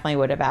because I definitely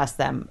would have asked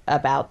them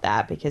about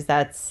that, because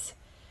that's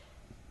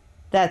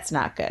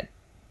not good.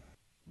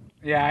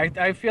 Yeah,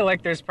 I feel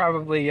like there's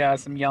probably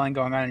some yelling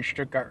going on in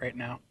Stuttgart right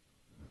now.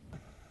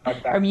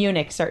 Or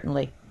Munich,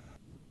 certainly.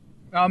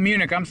 Oh,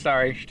 Munich, I'm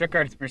sorry.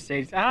 Stuttgart's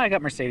Mercedes. I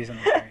got Mercedes on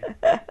the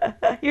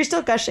brain. You're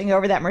still gushing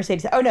over that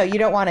Mercedes. Oh, no, you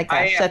don't want to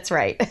gush. That's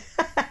right.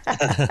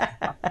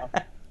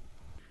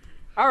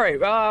 All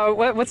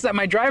right, what's that?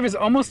 My drive is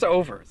almost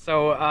over.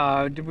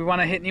 So do we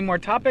want to hit any more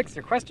topics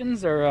or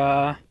questions, or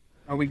are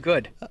we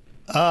good?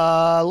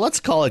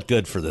 Let's call it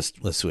good for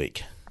this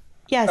week.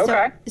 Yeah,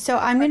 Okay. So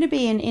I'm going to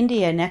be in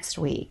India next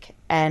week,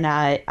 and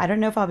I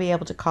don't know if I'll be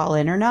able to call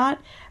in or not,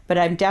 but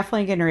I'm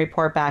definitely going to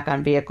report back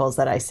on vehicles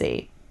that I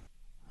see.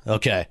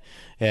 Okay.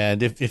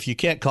 And if you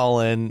can't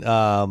call in,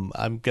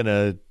 I'm going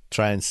to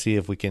try and see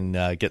if we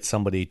can get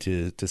somebody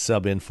to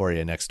sub in for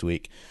you next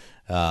week.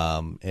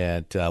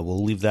 And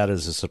we'll leave that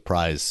as a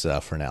surprise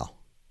for now.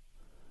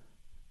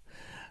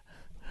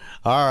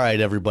 All right,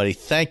 everybody.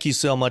 Thank you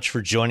so much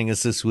for joining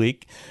us this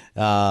week.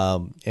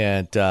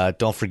 And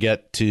don't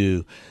forget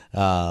to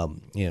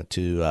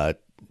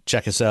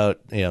check us out.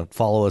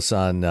 Follow us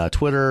on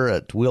Twitter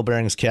at Wheel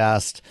Bearings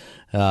Cast.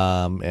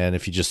 And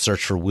if you just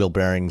search for Wheel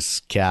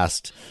Bearings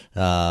Cast,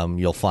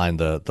 you'll find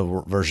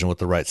the version with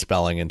the right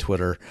spelling in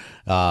Twitter.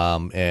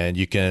 And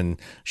you can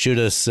shoot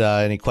us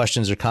any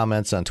questions or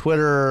comments on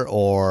Twitter,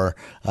 or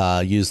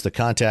use the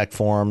contact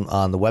form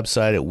on the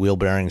website at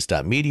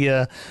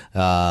wheelbearings.media.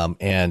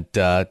 And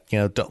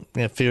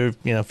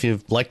if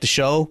you like the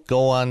show,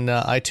 go on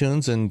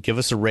iTunes and give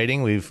us a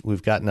rating.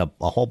 We've gotten a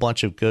whole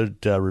bunch of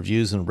good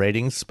reviews and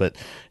ratings, but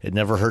it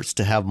never hurts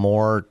to have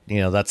more.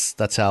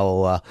 That's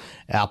how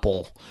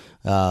Apple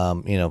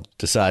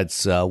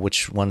decides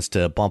which ones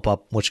to bump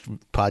up, which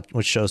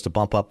shows to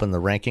bump up in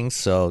the rankings.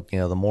 So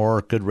the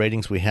more good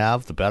ratings we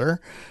have, the better.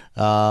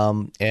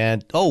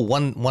 And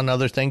one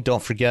other thing,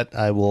 don't forget,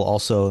 I will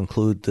also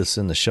include this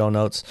in the show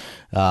notes.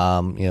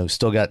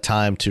 Still got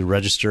time to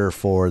register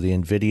for the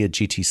NVIDIA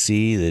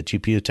GTC, the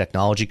GPU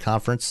Technology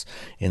Conference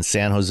in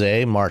San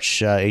Jose, March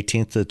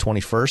 18th to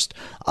 21st.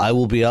 I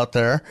will be out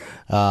there.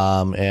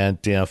 And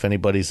if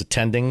anybody's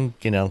attending,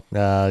 give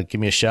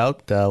me a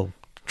shout.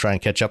 Try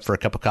and catch up for a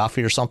cup of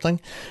coffee or something.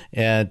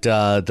 And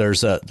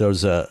there's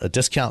a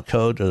discount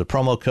code, or the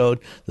promo code,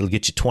 that'll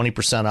get you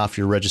 20% off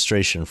your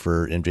registration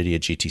for NVIDIA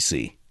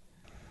GTC.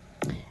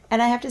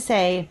 And I have to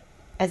say,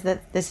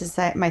 this is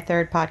my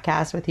third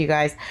podcast with you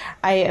guys,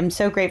 I am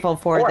so grateful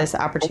for this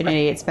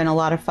opportunity. It's been a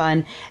lot of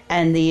fun,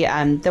 and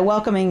the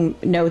welcoming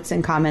notes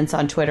and comments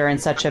on Twitter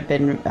and such have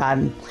been,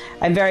 I'm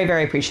very,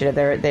 very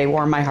appreciative. They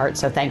warm my heart,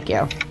 so thank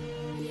you.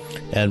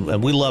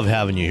 And we love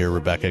having you here,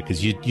 Rebecca,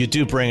 because you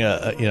do bring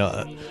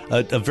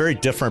a very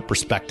different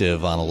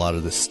perspective on a lot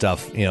of this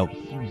stuff.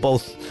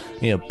 Both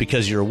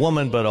because you're a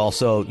woman, but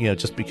also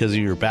just because of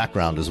your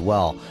background as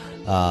well.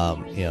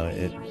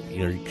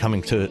 You're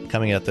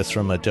coming at this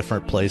from a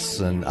different place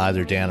than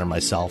either Dan or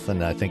myself,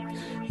 and I think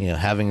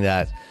having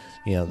that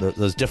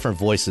those different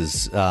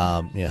voices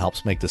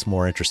helps make this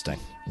more interesting.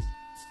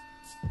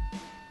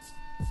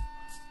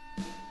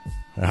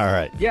 All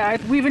right. Yeah,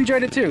 we've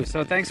enjoyed it too.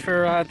 So thanks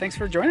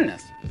for joining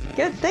us.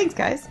 Good. Thanks,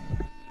 guys.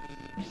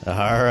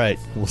 All right.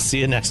 We'll see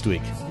you next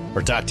week,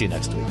 or talk to you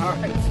next week. All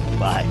right.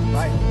 Bye.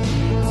 Bye.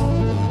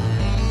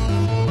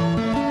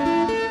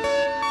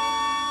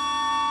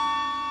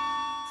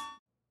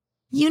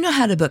 You know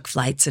how to book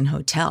flights and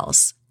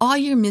hotels. All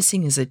you're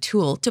missing is a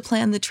tool to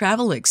plan the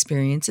travel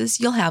experiences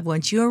you'll have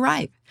once you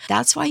arrive.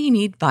 That's why you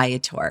need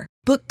Viator.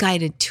 Book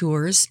guided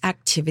tours,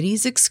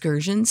 activities,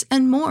 excursions,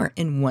 and more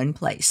in one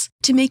place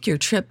to make your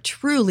trip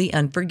truly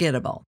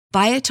unforgettable.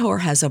 Viator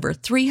has over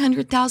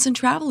 300,000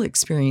 travel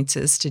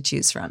experiences to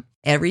choose from.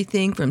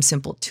 Everything from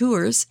simple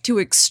tours to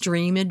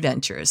extreme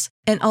adventures,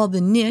 and all the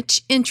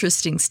niche,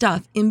 interesting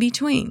stuff in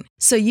between.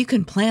 So you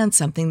can plan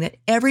something that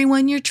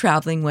everyone you're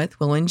traveling with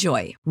will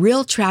enjoy.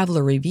 Real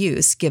traveler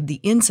reviews give the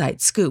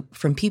inside scoop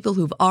from people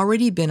who've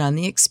already been on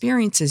the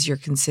experiences you're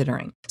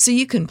considering. So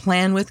you can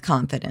plan with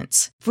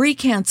confidence. Free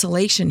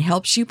cancellation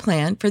helps you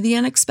plan for the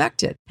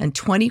unexpected. And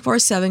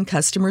 24/7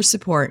 customer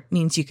support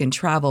means you can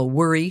travel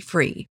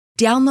worry-free.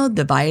 Download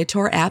the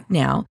Viator app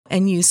now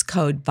and use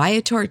code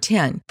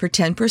Viator10 for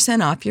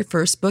 10% off your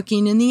first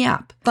booking in the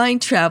app.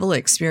 Find travel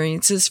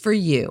experiences for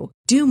you.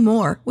 Do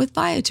more with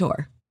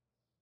Viator.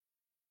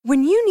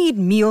 When you need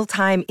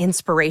mealtime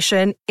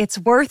inspiration, it's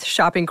worth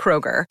shopping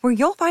Kroger, where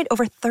you'll find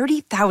over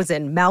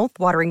 30,000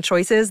 mouth-watering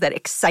choices that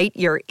excite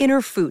your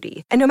inner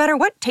foodie. And no matter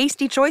what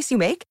tasty choice you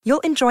make,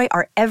 you'll enjoy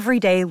our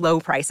everyday low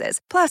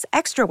prices, plus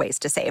extra ways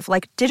to save,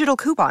 like digital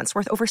coupons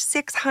worth over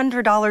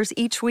 $600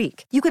 each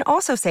week. You can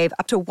also save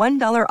up to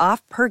 $1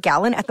 off per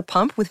gallon at the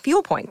pump with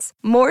fuel points.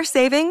 More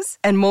savings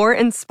and more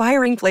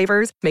inspiring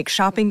flavors make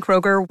shopping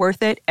Kroger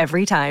worth it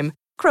every time.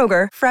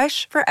 Kroger,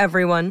 fresh for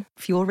everyone.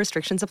 Fuel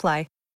restrictions apply.